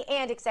 attorney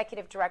and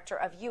executive director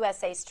of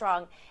USA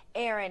Strong,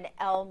 Aaron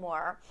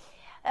Elmore.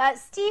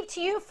 Steve,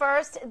 to you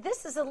first.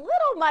 This is a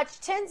little much.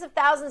 Tens of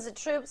thousands of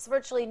troops,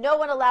 virtually no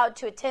one allowed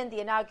to attend the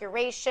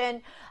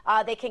inauguration.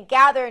 They can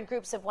gather in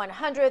groups of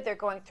 100. They're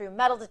going through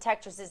metal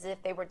detectors as if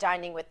they were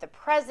dining with the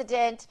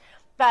president.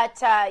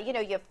 But,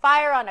 you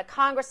fire on a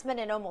congressman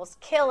and almost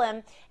kill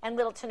him, and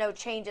little to no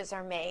changes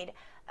are made.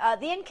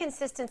 The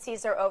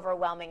inconsistencies are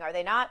overwhelming, are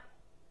they not?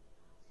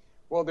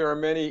 Well, there are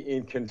many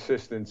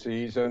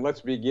inconsistencies, and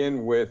let's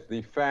begin with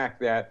the fact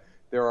that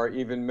there are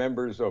even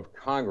members of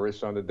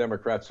Congress on the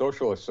Democrat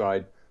Socialist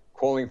side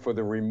calling for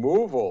the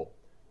removal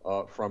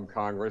from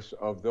Congress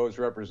of those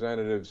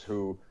representatives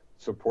who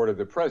supported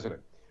the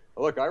president.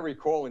 Look, I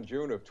recall in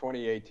June of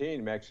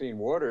 2018, Maxine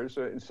Waters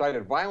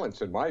incited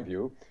violence, in my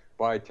view,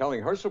 by telling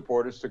her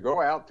supporters to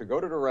go out, to go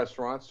to the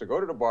restaurants, to go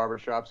to the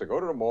barbershops, to go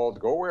to the malls,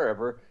 go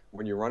wherever.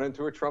 When you run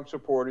into a Trump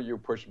supporter, you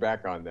push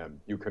back on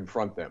them. You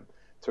confront them.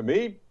 To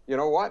me, you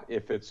know what?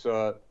 If it's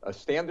a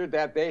standard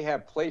that they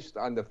have placed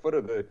on the foot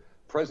of the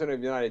President of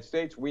the United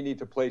States, we need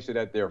to place it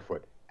at their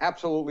foot.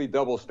 Absolutely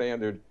double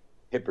standard,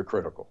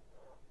 hypocritical.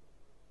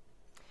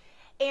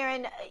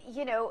 Aaron,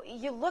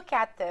 you look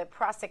at the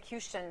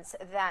prosecutions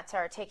that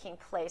are taking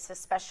place,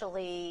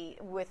 especially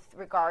with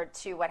regard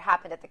to what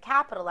happened at the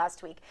Capitol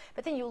last week.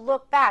 But then you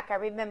look back. I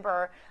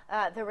remember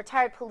the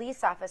retired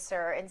police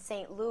officer in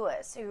St.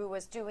 Louis who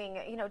was doing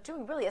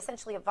really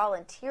essentially a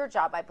volunteer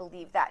job, I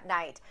believe, that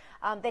night,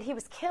 that he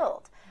was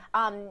killed.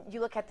 You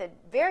look at the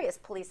various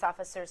police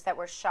officers that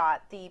were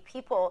shot, the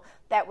people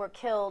that were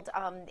killed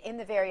in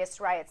the various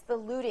riots, the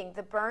looting,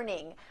 the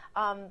burning,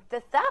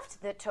 the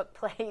theft that took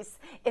place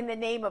in the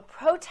name of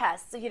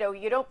protests. You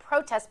don't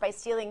protest by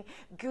stealing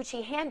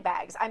Gucci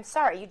handbags. I'm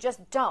sorry, you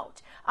just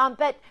don't.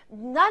 But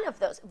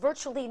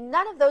virtually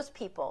none of those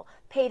people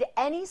paid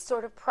any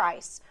sort of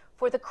price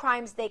for the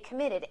crimes they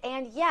committed.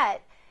 And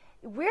yet,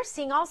 we're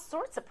seeing all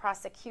sorts of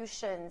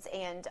prosecutions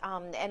and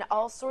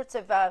all sorts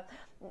of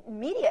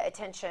media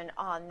attention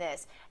on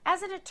this.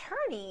 As an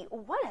attorney,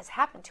 what has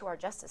happened to our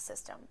justice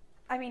system?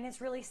 I mean,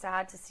 it's really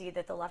sad to see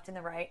that the left and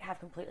the right have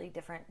completely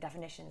different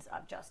definitions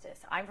of justice.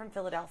 I'm from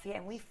Philadelphia,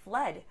 and we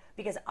fled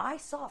because I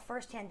saw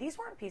firsthand these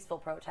weren't peaceful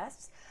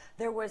protests.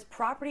 There was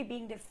property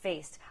being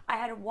defaced. I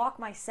had to walk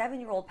my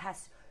 7-year-old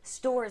past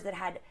stores that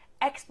had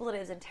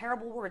expletives and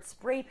terrible words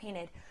spray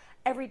painted.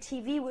 Every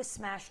TV was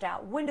smashed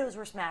out. Windows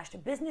were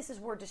smashed.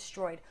 Businesses were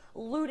destroyed.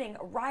 Looting,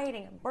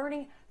 rioting,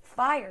 burning,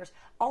 fires.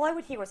 All I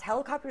would hear was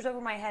helicopters over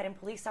my head and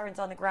police sirens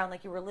on the ground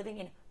like you were living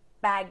in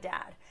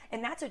Baghdad.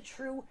 And that's a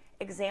true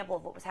example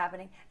of what was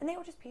happening. And they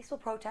were just peaceful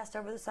protests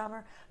over the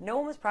summer. No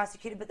one was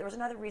prosecuted, but there was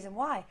another reason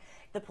why.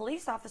 The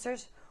police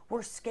officers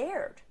were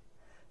scared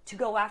to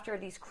go after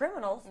these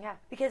criminals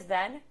because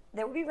then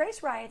there would be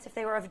race riots if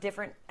they were of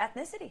different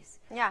ethnicities.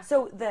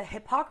 So the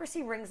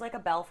hypocrisy rings like a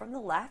bell from the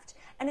left,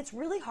 and it's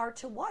really hard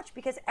to watch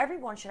because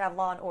everyone should have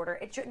law and order.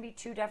 It shouldn't be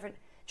two different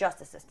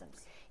justice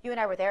systems. You and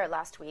I were there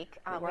last week.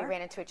 We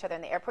ran into each other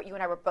in the airport. You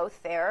and I were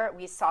both there.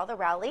 We saw the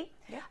rally.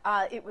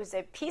 It was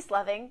a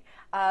peace-loving,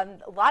 a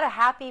lot of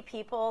happy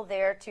people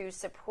there to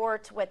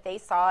support what they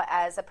saw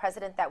as a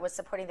president that was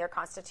supporting their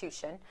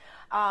Constitution.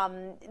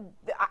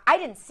 I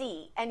didn't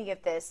see any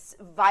of this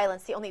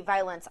violence. The only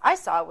violence I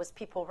saw was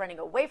people running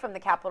away from the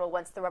Capitol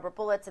once the rubber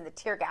bullets and the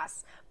tear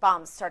gas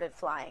bombs started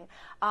flying.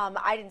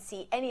 I didn't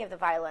see any of the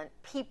violent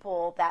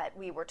people that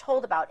we were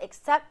told about,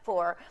 except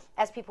for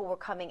as people were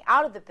coming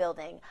out of the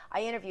building.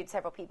 I interviewed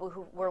several people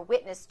who were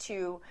witness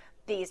to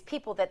these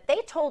people that they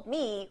told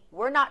me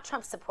were not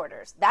Trump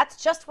supporters.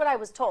 That's just what I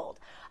was told.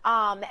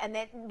 And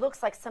it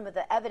looks like some of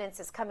the evidence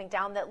is coming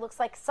down that looks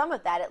like some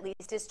of that at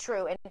least is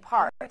true in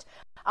part.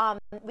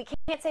 We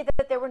can't say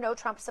that there were no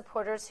Trump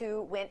supporters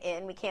who went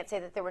in. We can't say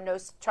that there were no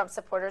Trump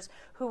supporters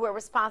who were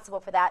responsible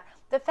for that.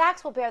 The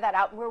facts will bear that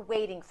out, and we're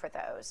waiting for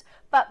those.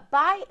 But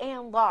by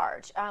and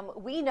large,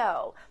 we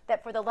know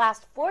that for the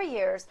last 4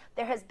 years,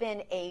 there has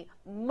been a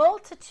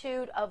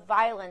multitude of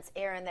violence,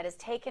 Aaron, that has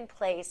taken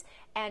place,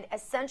 and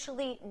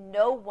essentially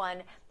no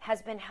one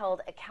has been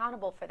held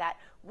accountable for that.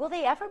 Will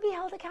they ever be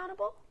held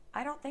accountable?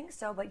 I don't think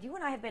so, but you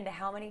and I have been to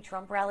how many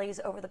Trump rallies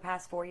over the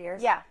past 4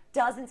 years?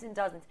 Dozens and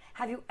dozens.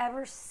 Have you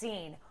ever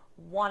seen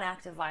one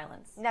act of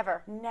violence?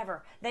 Never.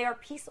 Never. They are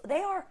peaceful.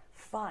 They are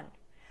fun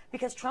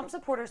because Trump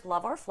supporters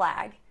love our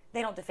flag.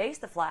 They don't deface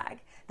the flag.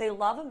 They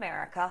love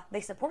America.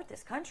 They support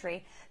this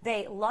country.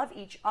 They love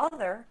each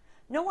other.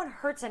 No one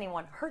hurts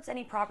anyone, hurts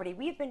any property.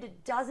 We've been to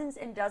dozens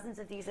and dozens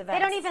of these events. They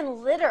don't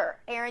even litter,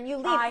 Aaron. You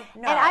leave. I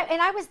know.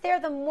 And I was there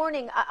the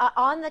morning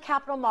on the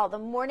Capitol Mall, the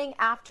morning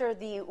after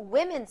the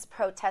women's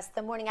protest,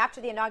 the morning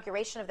after the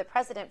inauguration of the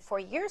president 4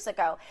 years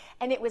ago.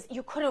 And it was,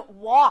 you couldn't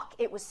walk.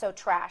 It was so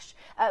trash.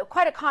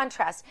 Quite a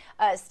contrast,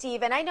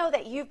 Steve. And I know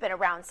that you've been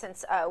around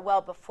since well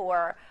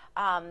before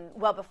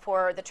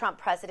the Trump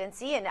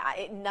presidency, and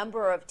a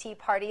number of tea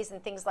parties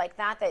and things like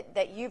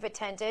that you've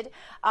attended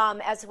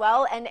as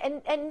well. And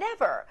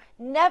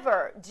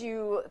never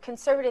do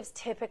conservatives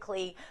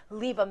typically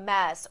leave a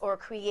mess or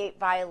create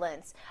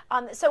violence.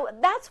 So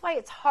that's why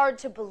it's hard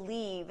to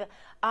believe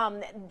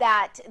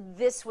that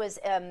this was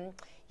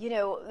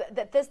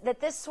that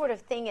this sort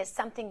of thing is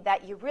something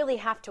that you really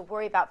have to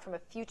worry about from a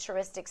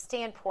futuristic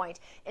standpoint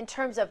in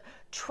terms of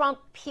Trump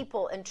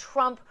people and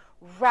Trump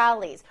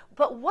rallies.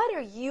 But what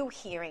are you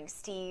hearing,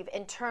 Steve,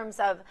 in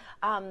terms of,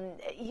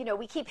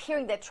 we keep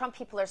hearing that Trump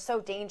people are so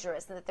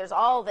dangerous and that there's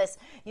all this,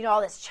 all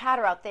this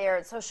chatter out there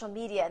in social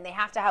media, and they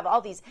have to have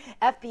all these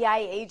FBI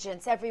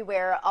agents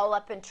everywhere, all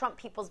up in Trump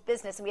people's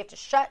business, and we have to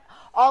shut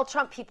all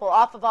Trump people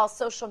off of all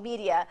social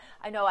media.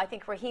 I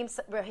think Raheem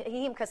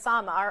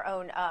Kassam, our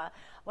own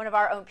one of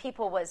our own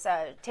people, was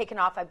taken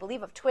off, I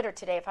believe, of Twitter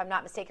today, if I'm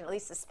not mistaken, at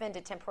least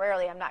suspended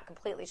temporarily. I'm not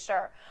completely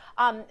sure.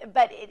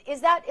 But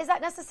is that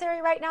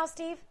necessary right now,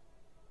 Steve?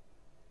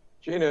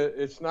 Gina,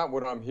 it's not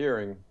what I'm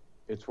hearing.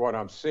 It's what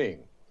I'm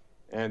seeing.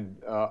 And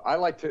I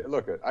like to,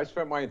 look, I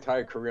spent my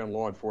entire career in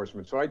law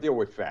enforcement, so I deal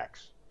with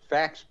facts.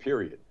 Facts,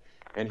 period.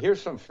 And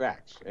here's some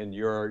facts. And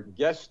your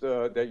guest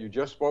that you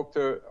just spoke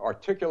to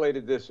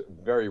articulated this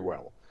very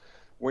well.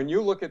 When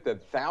you look at the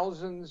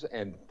thousands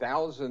and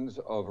thousands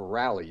of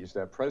rallies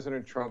that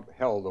President Trump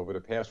held over the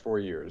past 4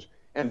 years,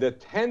 and the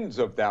tens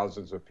of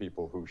thousands of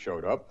people who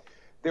showed up,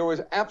 there was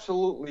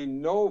absolutely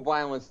no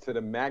violence to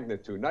the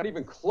magnitude, not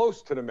even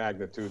close to the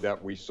magnitude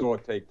that we saw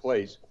take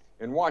place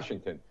in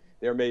Washington.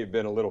 There may have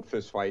been a little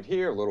fist fight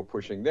here, a little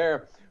pushing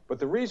there, but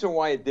the reason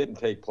why it didn't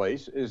take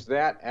place is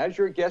that, as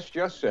your guest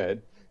just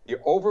said, the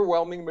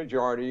overwhelming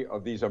majority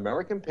of these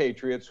American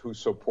patriots who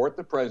support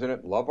the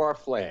president love our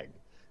flag.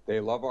 They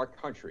love our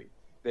country.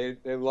 They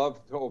love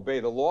to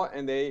obey the law,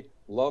 and they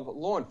love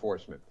law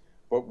enforcement.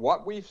 But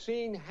what we've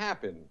seen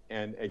happen,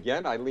 and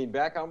again, I lean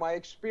back on my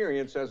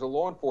experience as a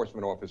law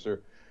enforcement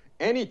officer,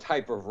 any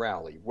type of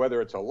rally,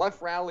 whether it's a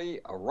left rally,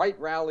 a right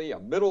rally, a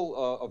middle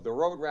of the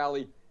road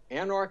rally,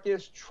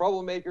 anarchists,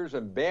 troublemakers,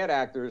 and bad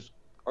actors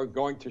are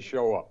going to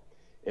show up.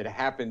 It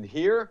happened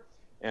here,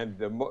 and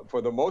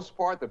for the most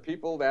part, the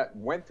people that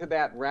went to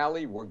that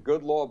rally were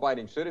good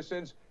law-abiding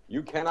citizens.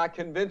 You cannot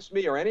convince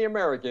me or any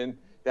American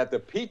that the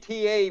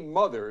PTA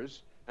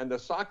mothers and the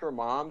soccer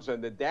moms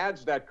and the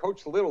dads that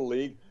coach Little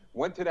League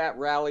went to that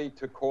rally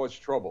to cause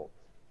trouble.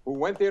 Who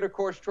went there to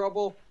cause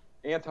trouble?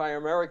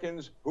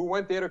 Anti-Americans. Who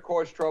went there to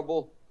cause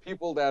trouble?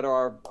 People that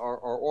are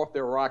off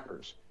their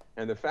rockers.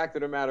 And the fact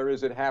of the matter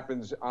is it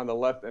happens on the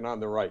left and on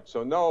the right.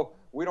 So no,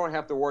 we don't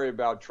have to worry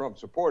about Trump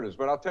supporters,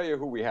 but I'll tell you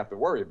who we have to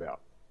worry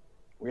about.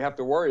 We have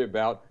to worry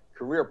about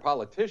career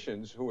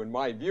politicians who, in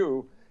my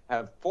view,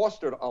 have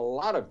fostered a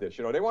lot of this.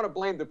 You know, they want to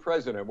blame the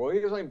president. Well,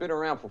 he's only been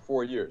around for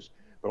 4 years.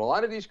 But a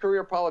lot of these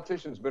career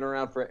politicians have been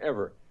around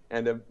forever.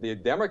 And the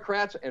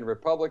Democrats and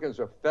Republicans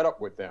are fed up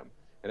with them.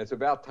 And it's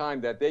about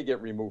time that they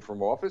get removed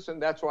from office.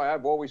 And that's why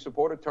I've always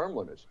supported term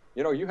limits.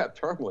 You know, you have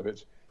term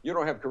limits. You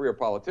don't have career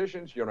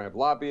politicians. You don't have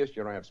lobbyists.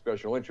 You don't have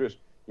special interests.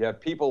 You have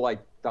people like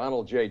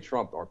Donald J.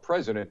 Trump, our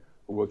president,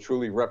 who will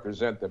truly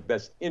represent the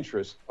best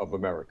interests of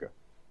America.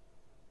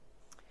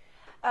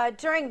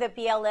 During the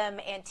BLM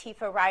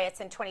Antifa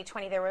riots in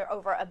 2020, there were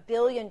over $1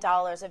 billion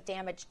of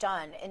damage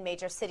done in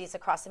major cities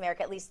across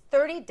America. At least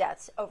 30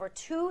 deaths, over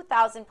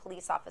 2,000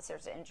 police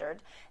officers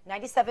injured,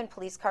 97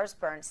 police cars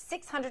burned,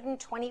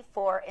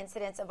 624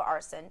 incidents of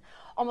arson,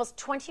 almost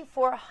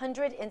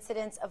 2,400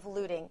 incidents of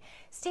looting.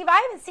 Steve,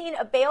 I haven't seen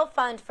a bail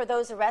fund for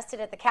those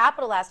arrested at the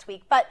Capitol last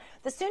week, but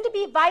the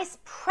soon-to-be vice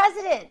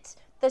president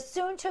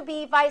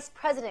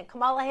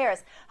Kamala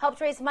Harris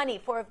helped raise money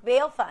for a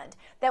bail fund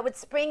that would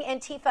spring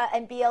Antifa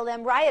and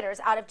BLM rioters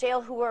out of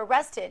jail who were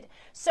arrested.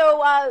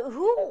 So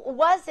who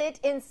was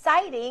it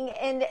inciting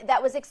and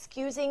that was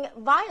excusing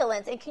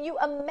violence? And can you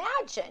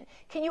imagine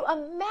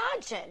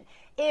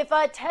if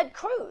Ted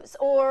Cruz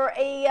or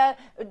a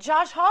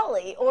Josh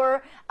Hawley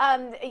or,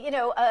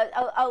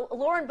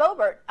 Lauren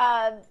Boebert,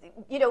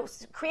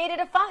 created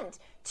a fund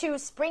to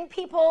spring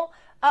people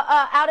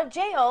out of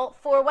jail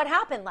for what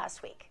happened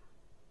last week?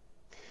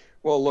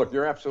 Well, look,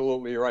 you're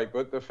absolutely right.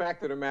 But the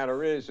fact of the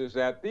matter is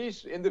that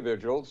these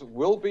individuals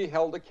will be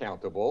held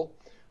accountable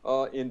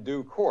in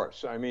due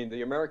course. I mean,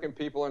 the American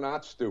people are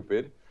not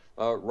stupid.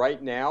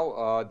 Right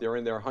now, they're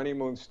in their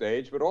honeymoon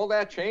stage, but all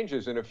that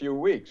changes in a few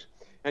weeks.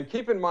 And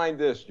keep in mind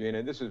this, Gina,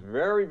 and this is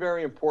very,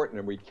 very important,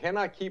 and we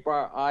cannot keep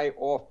our eye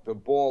off the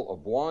ball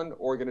of one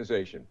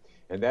organization,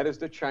 and that is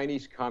the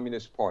Chinese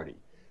Communist Party.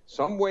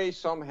 Some way,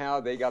 somehow,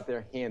 they got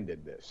their hand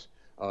in this.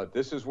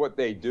 This is what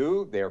they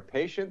do. They're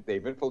patient.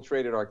 They've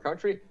infiltrated our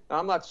country. Now,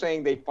 I'm not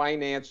saying they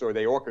financed or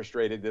they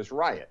orchestrated this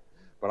riot,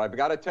 but I've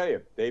got to tell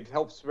you, they've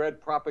helped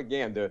spread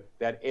propaganda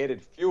that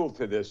added fuel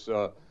to this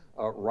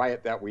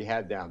riot that we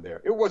had down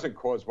there. It wasn't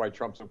caused by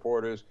Trump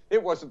supporters.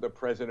 It wasn't the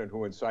president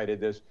who incited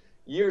this.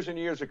 Years and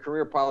years of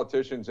career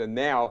politicians, and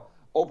now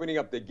opening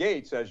up the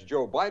gates, as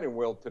Joe Biden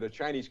will, to the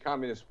Chinese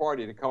Communist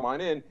Party to come on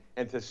in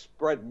and to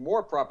spread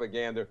more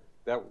propaganda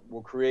that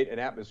will create an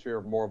atmosphere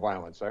of more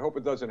violence. I hope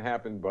it doesn't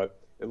happen, but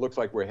it looks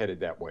like we're headed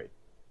that way.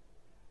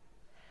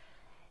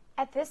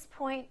 At this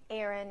point,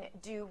 Aaron,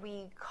 do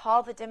we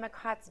call the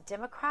Democrats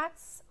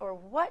Democrats, or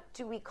what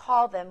do we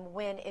call them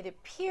when it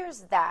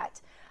appears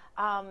that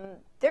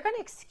they're going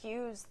to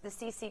excuse the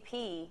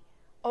CCP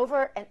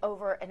over and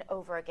over and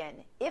over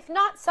again? If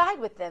not side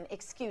with them,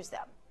 excuse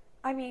them.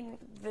 I mean,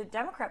 the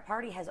Democrat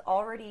Party has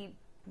already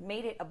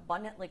made it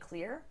abundantly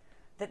clear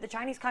that the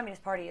Chinese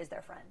Communist Party is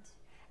their friend.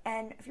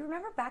 And if you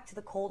remember back to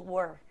the Cold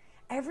War,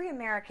 every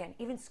American,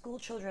 even school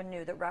children,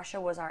 knew that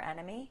Russia was our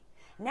enemy.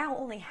 Now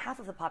only half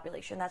of the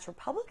population, that's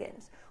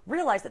Republicans,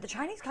 realize that the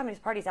Chinese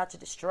Communist Party is out to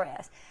destroy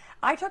us.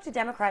 I talk to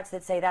Democrats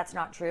that say that's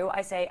not true.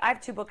 I say, I have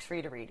 2 books for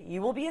you to read.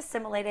 You Will Be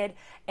Assimilated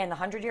and The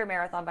 100-Year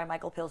Marathon by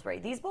Michael Pillsbury.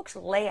 These books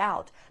lay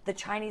out the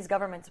Chinese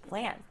government's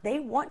plan. They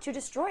want to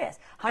destroy us.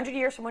 100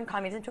 years from when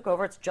communism took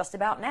over, it's just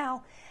about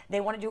now.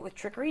 They want to do it with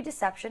trickery,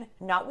 deception,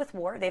 not with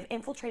war. They've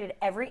infiltrated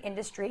every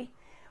industry,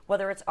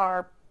 whether it's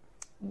our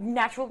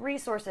natural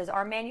resources,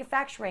 our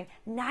manufacturing.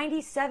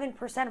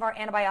 97% of our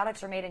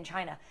antibiotics are made in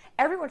China.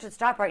 Everyone should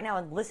stop right now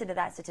and listen to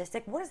that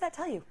statistic. What does that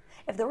tell you?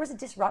 If there was a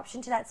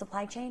disruption to that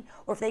supply chain,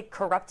 or if they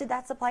corrupted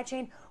that supply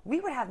chain,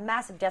 we would have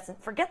massive deaths. And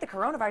forget the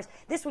coronavirus.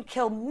 This would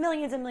kill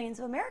millions and millions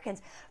of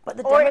Americans.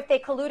 But or if they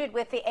colluded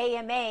with the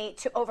AMA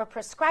to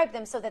overprescribe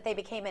them so that they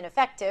became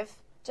ineffective.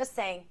 Just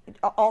saying.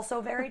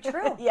 Also very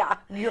true. Yeah.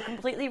 You're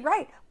completely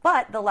right.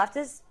 But the left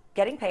is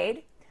getting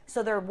paid,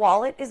 so their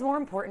wallet is more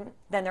important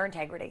than their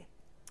integrity.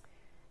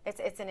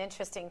 It's an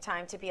interesting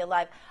time to be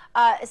alive.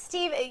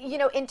 Steve,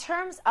 in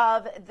terms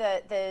of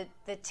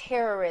the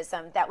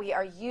terrorism that we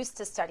are used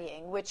to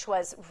studying, which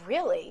was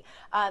really,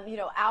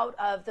 out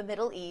of the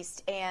Middle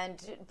East,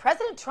 and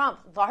President Trump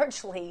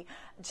largely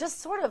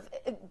just sort of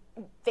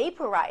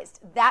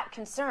vaporized that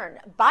concern.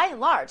 By and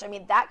large, I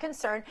mean, that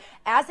concern,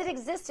 as it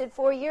existed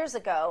 4 years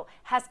ago,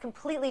 has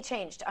completely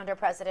changed under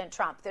President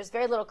Trump. There's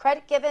very little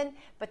credit given,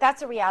 but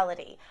that's a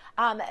reality.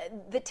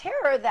 The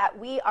terror that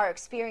we are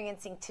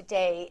experiencing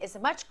today is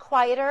much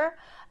quieter,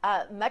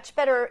 much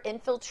better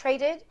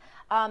infiltrated.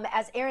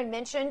 As Aaron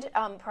mentioned,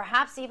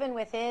 perhaps even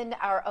within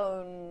our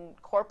own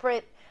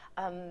corporate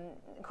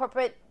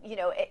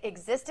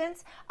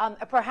existence,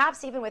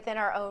 perhaps even within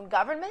our own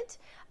government.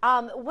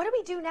 What do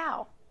we do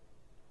now?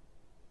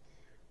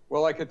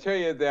 Well, I can tell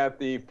you that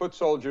the foot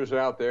soldiers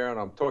out there, and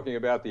I'm talking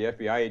about the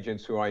FBI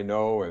agents who I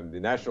know and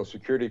the national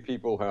security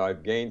people who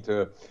I've gained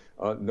to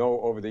know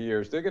over the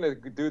years, they're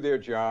going to do their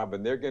job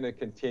and they're going to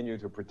continue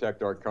to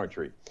protect our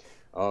country.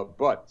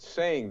 But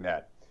saying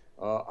that,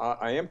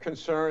 I am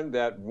concerned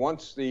that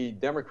once the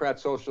Democrat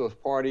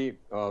Socialist Party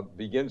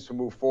begins to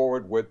move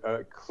forward with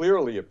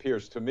clearly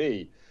appears to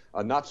me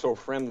a not so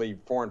friendly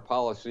foreign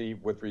policy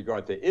with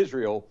regard to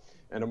Israel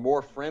and a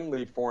more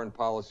friendly foreign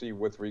policy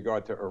with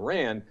regard to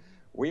Iran,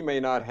 we may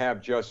not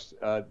have just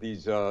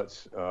these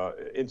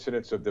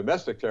incidents of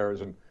domestic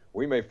terrorism.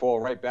 We may fall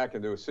right back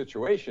into a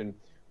situation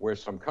where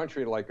some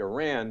country like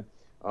Iran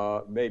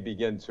may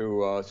begin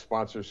to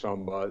sponsor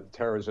some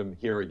terrorism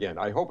here again.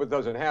 I hope it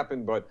doesn't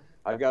happen, but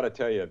I've got to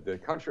tell you,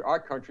 our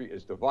country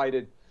is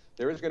divided.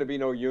 There is going to be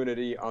no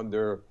unity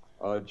under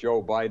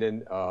Joe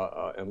Biden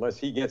unless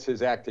he gets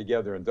his act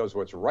together and does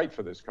what's right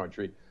for this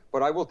country.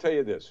 But I will tell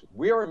you this,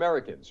 we are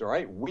Americans, all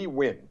right? We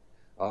win.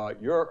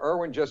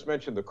 Erwin just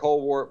mentioned the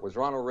Cold War. It was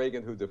Ronald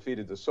Reagan who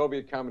defeated the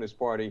Soviet Communist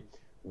Party.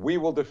 We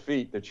will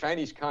defeat the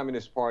Chinese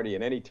Communist Party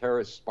and any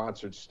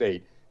terrorist-sponsored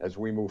state as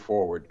we move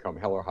forward, come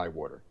hell or high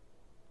water.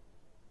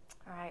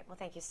 All right. Well,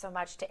 thank you so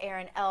much to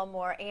Aaron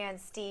Elmore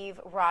and Steve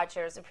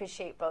Rogers.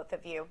 Appreciate both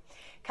of you.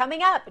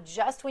 Coming up,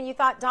 just when you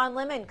thought Don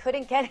Lemon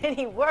couldn't get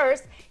any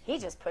worse, he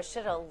just pushed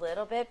it a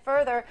little bit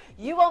further.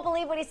 You won't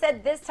believe what he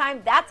said this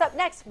time. That's up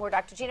next. More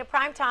Dr. Gina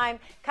Primetime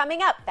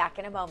coming up. Back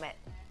in a moment.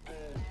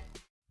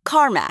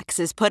 CarMax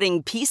is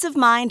putting peace of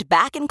mind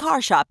back in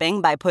car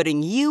shopping by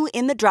putting you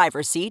in the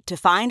driver's seat to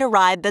find a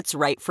ride that's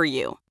right for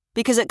you.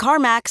 Because at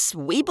CarMax,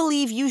 we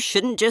believe you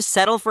shouldn't just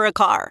settle for a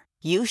car.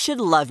 You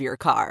should love your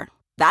car.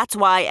 That's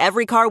why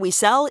every car we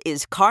sell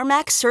is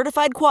CarMax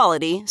certified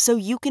quality, so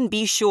you can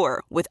be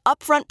sure with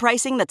upfront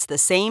pricing that's the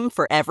same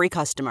for every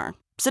customer.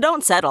 So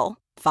don't settle.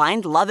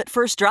 Find love at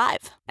first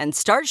drive and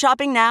start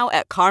shopping now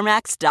at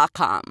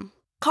CarMax.com.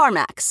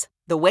 CarMax,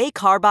 the way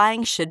car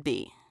buying should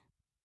be.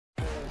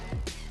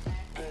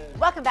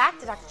 Welcome back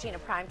to Dr. Gina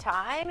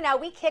Primetime. Now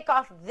we kick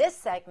off this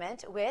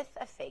segment with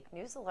a fake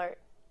news alert.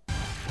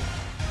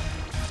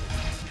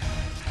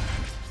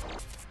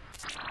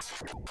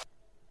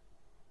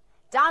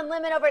 Don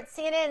Lemon over at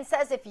CNN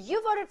says if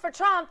you voted for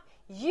Trump,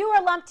 you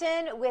are lumped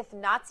in with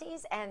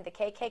Nazis and the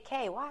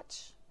KKK.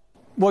 Watch.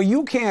 Well,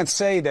 you can't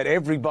say that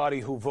everybody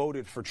who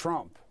voted for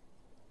Trump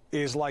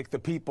is like the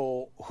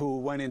people who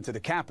went into the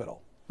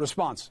Capitol.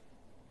 Response.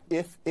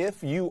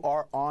 If you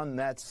are on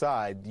that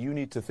side, you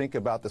need to think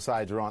about the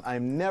side you're on. I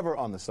am never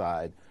on the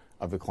side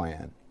of the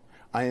Klan.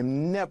 I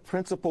am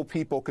principal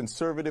people,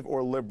 conservative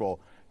or liberal,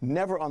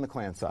 never on the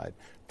Klan side.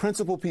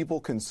 Principal people,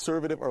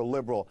 conservative or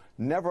liberal,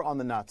 never on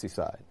the Nazi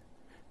side.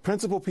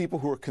 Principal people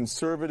who are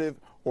conservative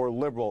or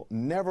liberal,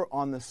 never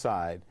on the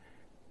side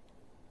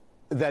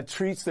that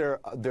treats their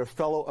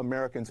fellow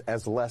Americans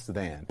as less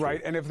than.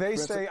 Right, and if they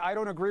say, I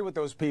don't agree with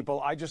those people,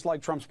 I just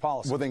like Trump's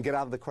policy. Well, then get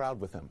out of the crowd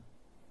with him.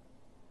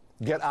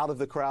 Get out of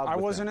the crowd. I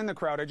wasn't in the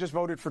crowd. I just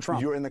voted for Trump.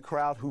 You're in the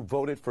crowd who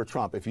voted for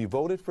Trump. If you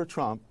voted for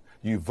Trump,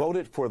 you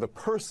voted for the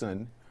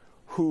person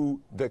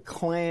who the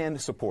Klan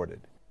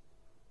supported.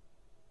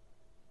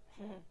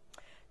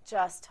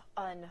 Just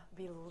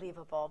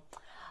unbelievable.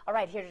 All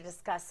right, here to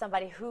discuss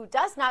somebody who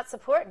does not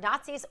support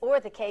Nazis or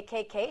the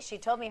KKK. She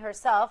told me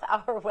herself,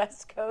 our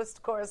West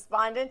Coast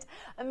correspondent,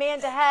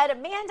 Amanda Head.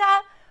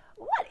 Amanda,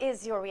 what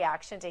is your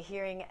reaction to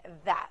hearing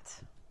that?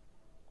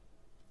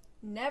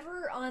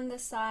 Never on the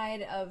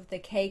side of the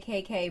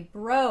KKK.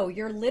 Bro,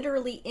 you're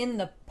literally in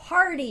the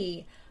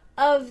party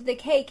of the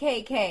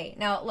KKK.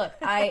 Now, look,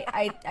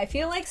 I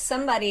feel like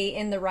somebody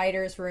in the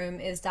writer's room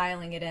is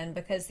dialing it in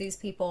because these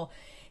people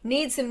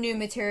need some new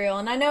material.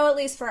 And I know at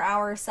least for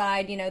our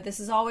side, you know, this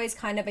is always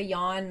kind of a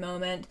yawn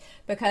moment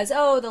because,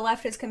 oh, the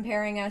left is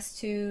comparing us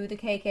to the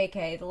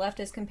KKK. The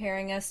left is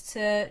comparing us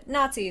to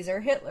Nazis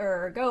or Hitler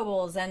or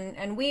Goebbels.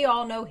 And we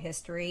all know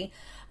history.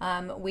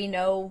 We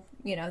know,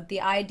 you know,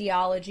 the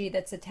ideology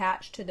that's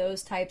attached to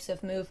those types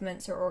of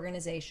movements or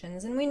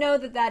organizations. And we know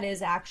that that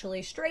is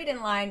actually straight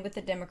in line with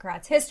the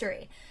Democrats'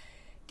 history.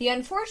 The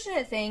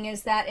unfortunate thing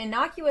is that,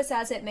 innocuous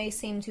as it may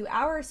seem to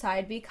our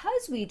side,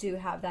 because we do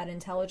have that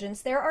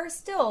intelligence, there are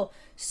still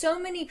so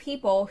many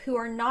people who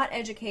are not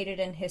educated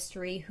in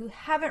history, who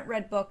haven't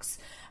read books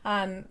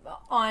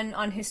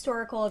on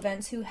historical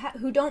events,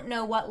 who don't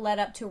know what led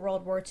up to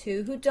World War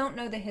II, who don't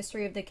know the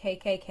history of the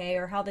KKK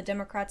or how the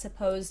Democrats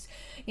opposed,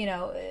 you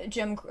know,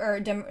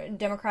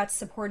 Democrats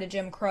supported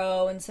Jim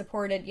Crow and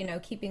supported, you know,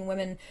 keeping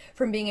women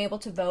from being able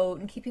to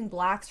vote and keeping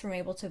blacks from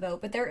able to vote.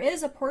 But there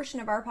is a portion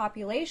of our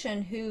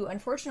population who,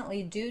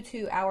 unfortunately, due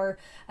to our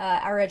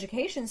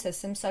education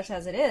system, such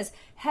as it is,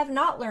 have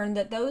not learned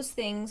that those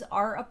things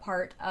are a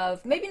part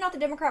of, maybe not the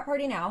Democrat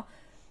Party now,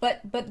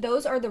 but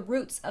those are the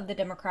roots of the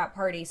Democrat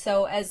Party.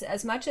 So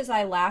as much as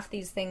I laugh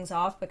these things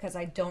off because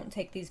I don't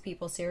take these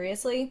people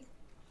seriously,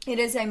 it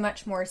is a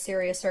much more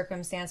serious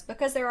circumstance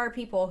because there are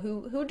people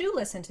who do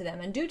listen to them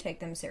and do take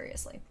them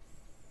seriously.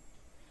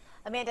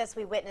 Amanda, as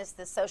we witness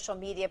the social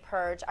media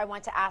purge, I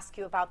want to ask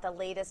you about the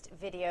latest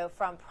video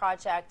from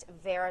Project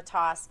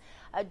Veritas.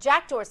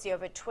 Jack Dorsey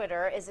over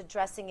Twitter is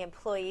addressing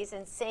employees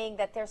and saying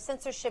that their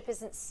censorship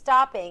isn't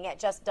stopping at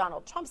just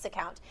Donald Trump's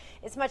account.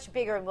 It's much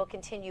bigger and will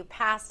continue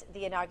past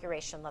the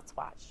inauguration. Let's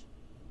watch.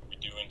 We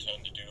do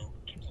intend to do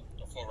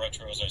a full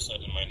retro, as I said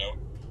in my note.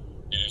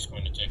 It is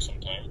going to take some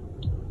time.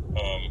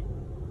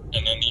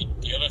 And then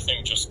the other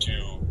thing, just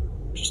to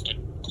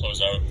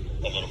close out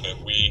a little bit,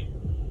 we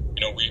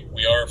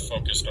are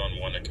focused on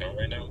one account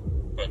right now,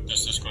 but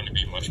this is going to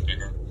be much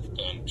bigger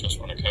than just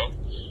one account,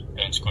 and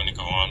it's going to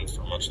go on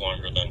for much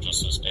longer than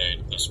just this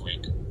day, this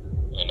week,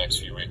 the next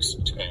few weeks.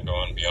 It's going to go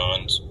on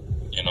beyond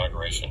the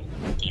inauguration.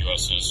 The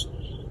U.S. is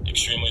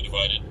extremely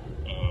divided.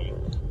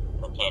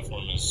 Our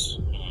platform is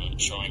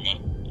showing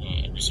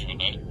that every single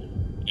day,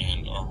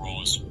 and our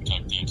role is to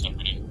protect the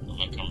integrity of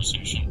that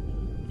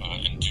conversation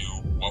and do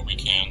what we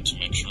can to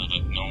make sure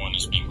that no one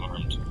is being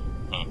harmed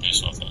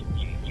based off that.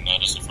 And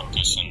that is the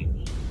focus, and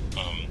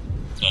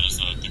that is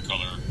the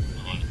color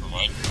we want to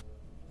provide.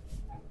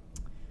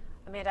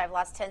 Amanda, I've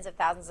lost tens of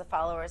thousands of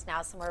followers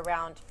now, somewhere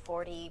around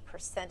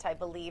 40%, I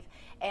believe.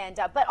 And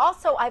but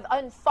also I've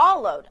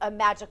unfollowed a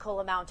magical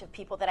amount of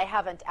people that I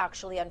haven't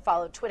actually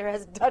unfollowed. Twitter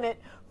has done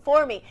it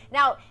for me.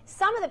 Now,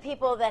 some of the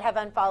people that have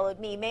unfollowed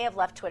me may have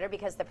left Twitter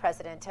because the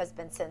president has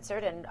been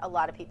censored, and a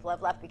lot of people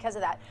have left because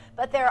of that.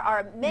 But there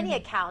are many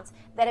accounts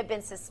that have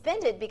been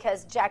suspended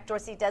because Jack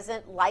Dorsey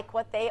doesn't like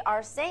what they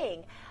are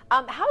saying.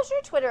 How's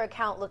your Twitter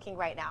account looking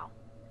right now?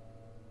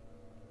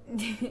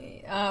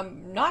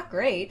 Not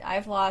great. I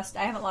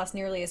haven't lost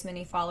nearly as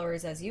many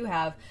followers as you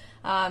have.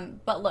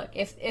 But look,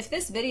 if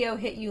this video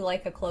hit you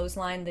like a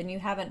clothesline, then you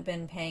haven't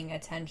been paying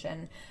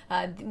attention.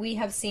 We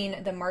have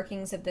seen the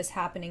markings of this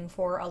happening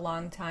for a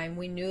long time.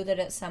 We knew that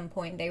at some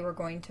point they were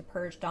going to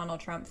purge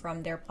Donald Trump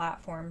from their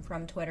platform,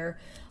 from Twitter.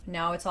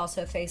 Now it's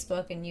also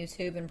Facebook and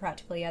YouTube and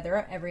practically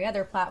every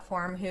other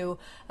platform who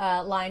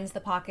lines the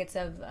pockets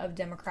of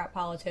Democrat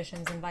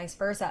politicians and vice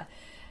versa.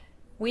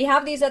 We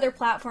have these other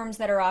platforms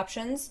that are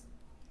options.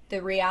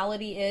 The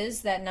reality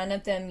is that none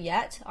of them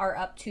yet are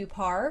up to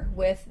par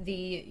with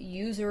the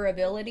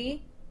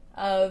userability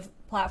of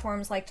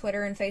platforms like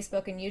Twitter and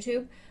Facebook and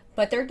YouTube,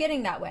 but they're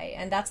getting that way.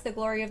 And that's the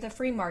glory of the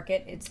free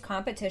market. It's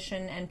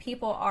competition, and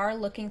people are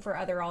looking for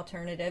other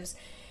alternatives.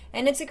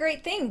 And it's a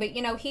great thing. But,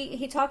 you know,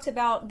 he talked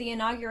about the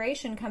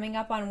inauguration coming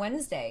up on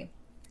Wednesday.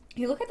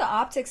 You look at the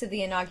optics of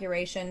the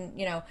inauguration,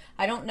 you know,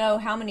 I don't know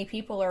how many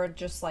people are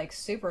just like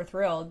super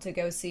thrilled to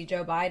go see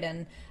Joe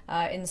Biden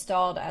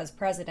installed as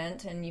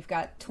president. And you've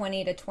got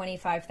 20 to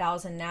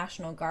 25,000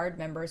 National Guard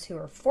members who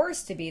are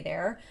forced to be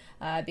there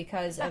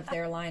because of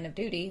their line of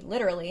duty,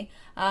 literally.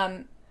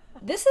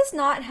 This is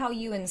not how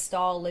you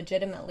install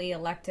legitimately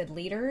elected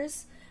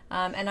leaders.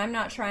 And I'm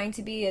not trying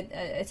to be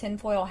a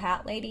tinfoil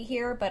hat lady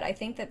here, but I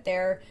think that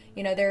there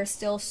are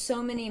still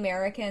so many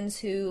Americans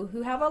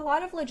who have a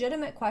lot of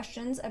legitimate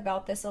questions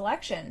about this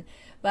election.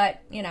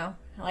 But, you know,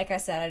 like I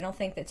said, I don't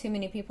think that too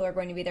many people are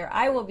going to be there.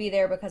 I will be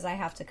there because I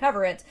have to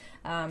cover it,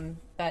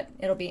 but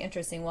it'll be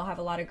interesting. We'll have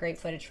a lot of great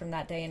footage from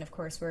that day, and of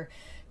course we're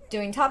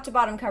doing top to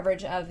bottom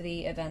coverage of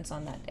the events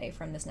on that day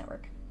from this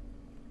network.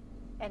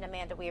 And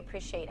Amanda, we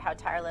appreciate how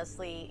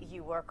tirelessly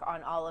you work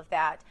on all of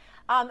that.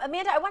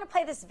 Amanda, I want to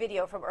play this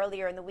video from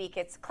earlier in the week.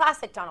 It's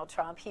classic Donald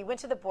Trump. He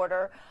went to the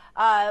border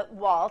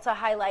wall to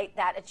highlight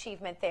that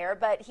achievement there,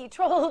 but he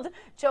trolled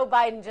Joe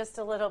Biden just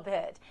a little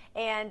bit.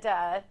 And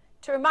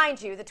to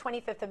remind you, the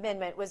 25th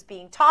Amendment was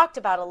being talked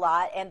about a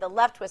lot, and the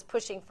left was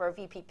pushing for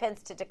VP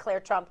Pence to declare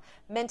Trump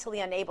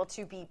mentally unable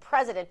to be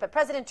president. But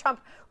President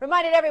Trump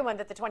reminded everyone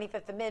that the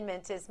 25th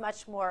Amendment is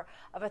much more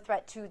of a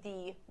threat to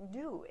the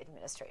new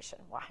administration.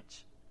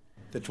 Watch.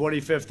 The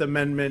 25th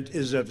Amendment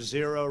is of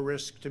zero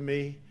risk to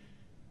me,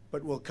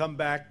 but will come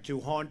back to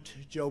haunt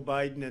Joe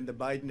Biden and the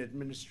Biden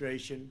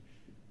administration.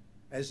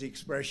 As the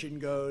expression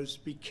goes,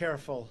 be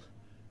careful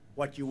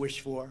what you wish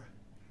for.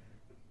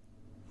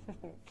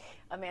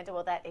 Amanda,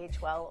 will that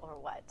age well or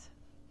what?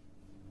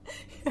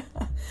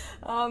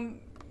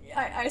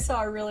 I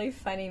saw a really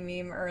funny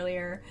meme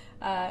earlier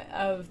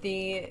of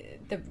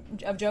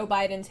Joe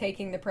Biden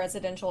taking the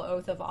presidential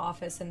oath of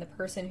office, and the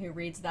person who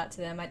reads that to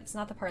them, it's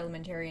not the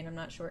parliamentarian, I'm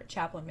not sure,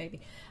 Chaplain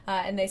maybe,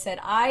 and they said,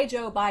 "I,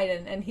 Joe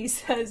Biden," and he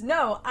says,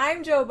 "No,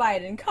 I'm Joe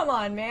Biden. Come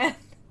on, man."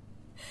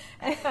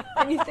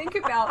 And you think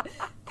about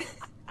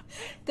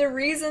the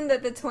reason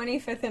that the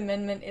 25th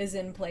Amendment is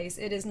in place.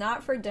 It is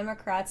not for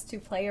Democrats to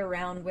play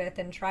around with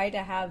and try to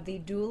have the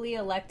duly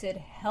elected,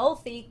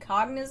 healthy,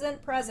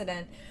 cognizant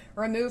president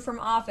removed from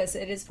office.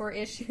 It is for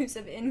issues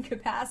of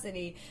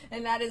incapacity,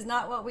 and that is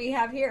not what we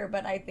have here.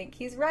 But I think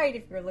he's right.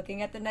 If you're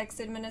looking at the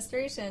next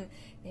administration,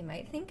 they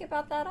might think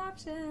about that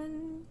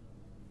option.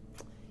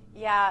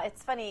 Yeah,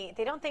 it's funny.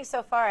 They don't think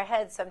so far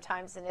ahead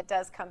sometimes, and it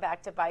does come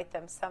back to bite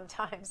them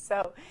sometimes.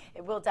 So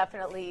it will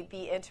definitely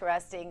be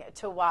interesting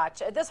to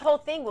watch. This whole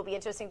thing will be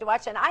interesting to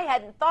watch. And I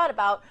hadn't thought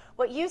about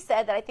what you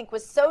said that I think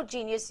was so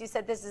genius. You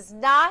said this is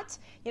not,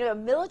 a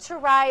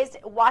militarized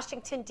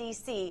Washington,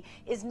 D.C.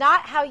 is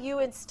not how you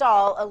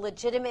install a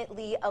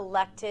legitimately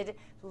elected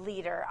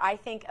leader. I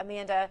think,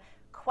 Amanda,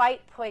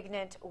 quite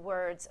poignant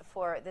words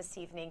for this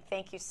evening.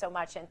 Thank you so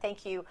much, and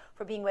thank you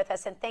for being with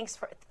us, and thanks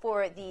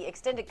for the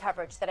extended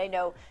coverage that I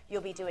know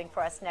you'll be doing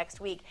for us next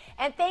week.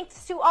 And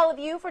thanks to all of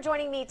you for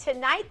joining me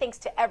tonight. Thanks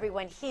to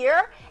everyone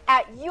here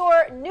at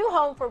your new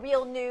home for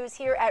real news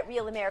here at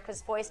Real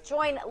America's Voice.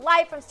 Join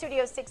live from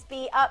Studio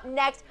 6B up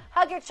next.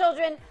 Hug your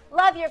children,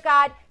 love your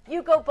God.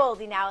 You go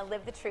boldly now and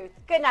live the truth.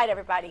 Good night,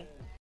 everybody.